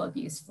sexual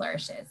abuse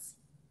flourishes.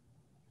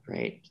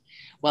 Great.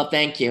 Well,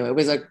 thank you. It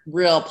was a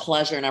real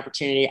pleasure and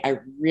opportunity. I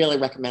really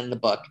recommend the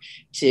book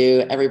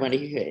to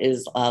everybody who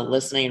is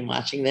listening and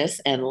watching this.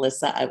 And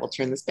Alyssa, I will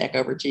turn this back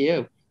over to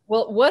you.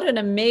 Well, what an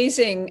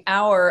amazing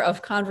hour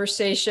of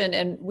conversation.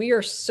 And we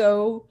are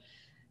so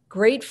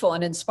grateful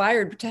and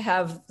inspired to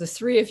have the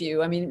three of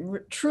you. I mean,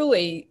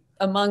 truly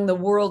among the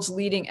world's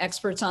leading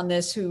experts on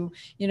this who,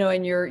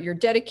 in your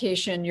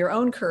dedication, your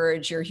own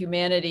courage, your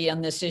humanity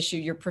on this issue,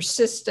 your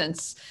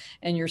persistence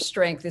and your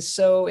strength is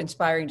so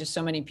inspiring to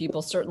so many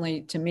people,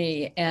 certainly to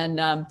me.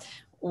 And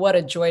what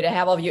a joy to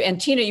have all of you.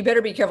 And Tina, you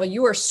better be careful.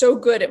 You are so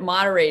good at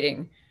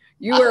moderating.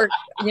 You are,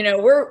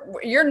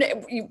 you're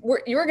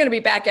going to be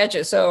back at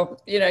you. So,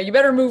 you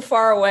better move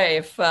far away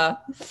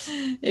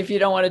if you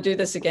don't want to do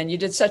this again. You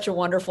did such a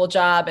wonderful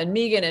job. And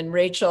Meighan and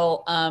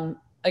Rachel,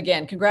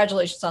 again,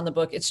 congratulations on the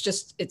book.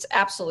 It's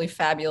absolutely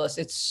fabulous.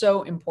 It's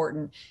so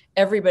important.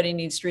 Everybody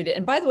needs to read it.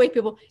 And by the way,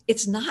 people,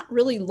 it's not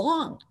really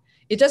long.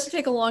 It doesn't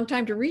take a long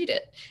time to read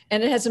it.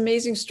 And it has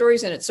amazing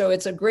stories in it. So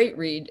it's a great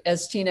read,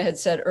 as Tina had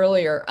said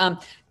earlier.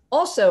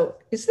 Also,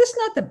 is this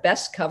not the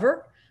best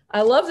cover?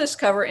 I love this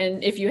cover.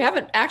 And if you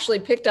haven't actually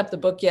picked up the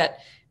book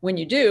yet, when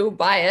you do,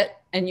 buy it.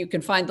 And you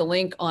can find the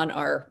link on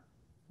our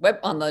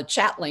on the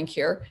chat link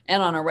here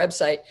and on our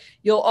website.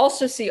 You'll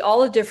also see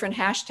all the different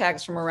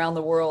hashtags from around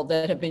the world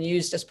that have been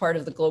used as part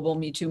of the global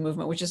Me Too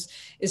movement, which is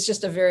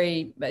just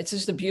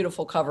a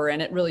beautiful cover.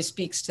 And it really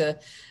speaks to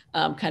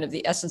kind of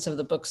the essence of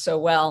the book so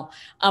well.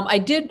 I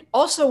did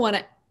also want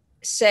to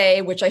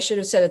say, which I should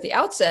have said at the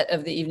outset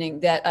of the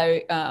evening,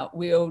 that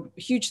we owe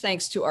huge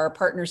thanks to our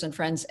partners and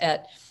friends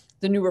at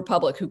the New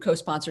Republic who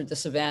co-sponsored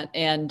this event.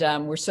 And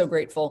we're so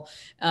grateful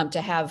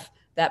to have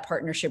that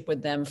partnership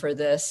with them for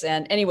this.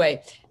 And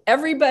anyway,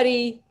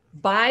 everybody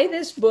buy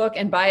this book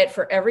and buy it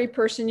for every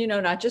person,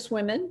 not just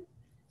women.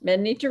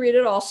 Men need to read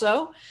it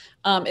also.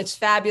 It's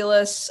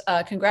fabulous.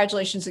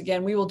 Congratulations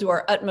again. We will do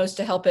our utmost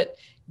to help it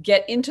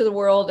get into the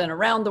world and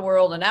around the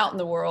world and out in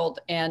the world.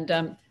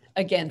 And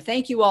again,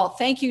 thank you all.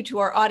 Thank you to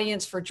our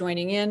audience for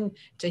joining in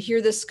to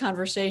hear this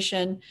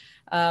conversation.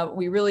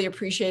 We really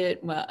appreciate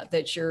it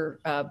that you're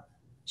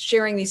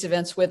sharing these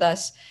events with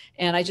us.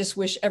 And I just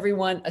wish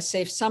everyone a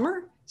safe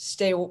summer.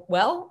 Stay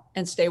well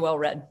and stay well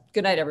read.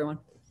 Good night, everyone.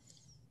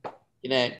 Good night.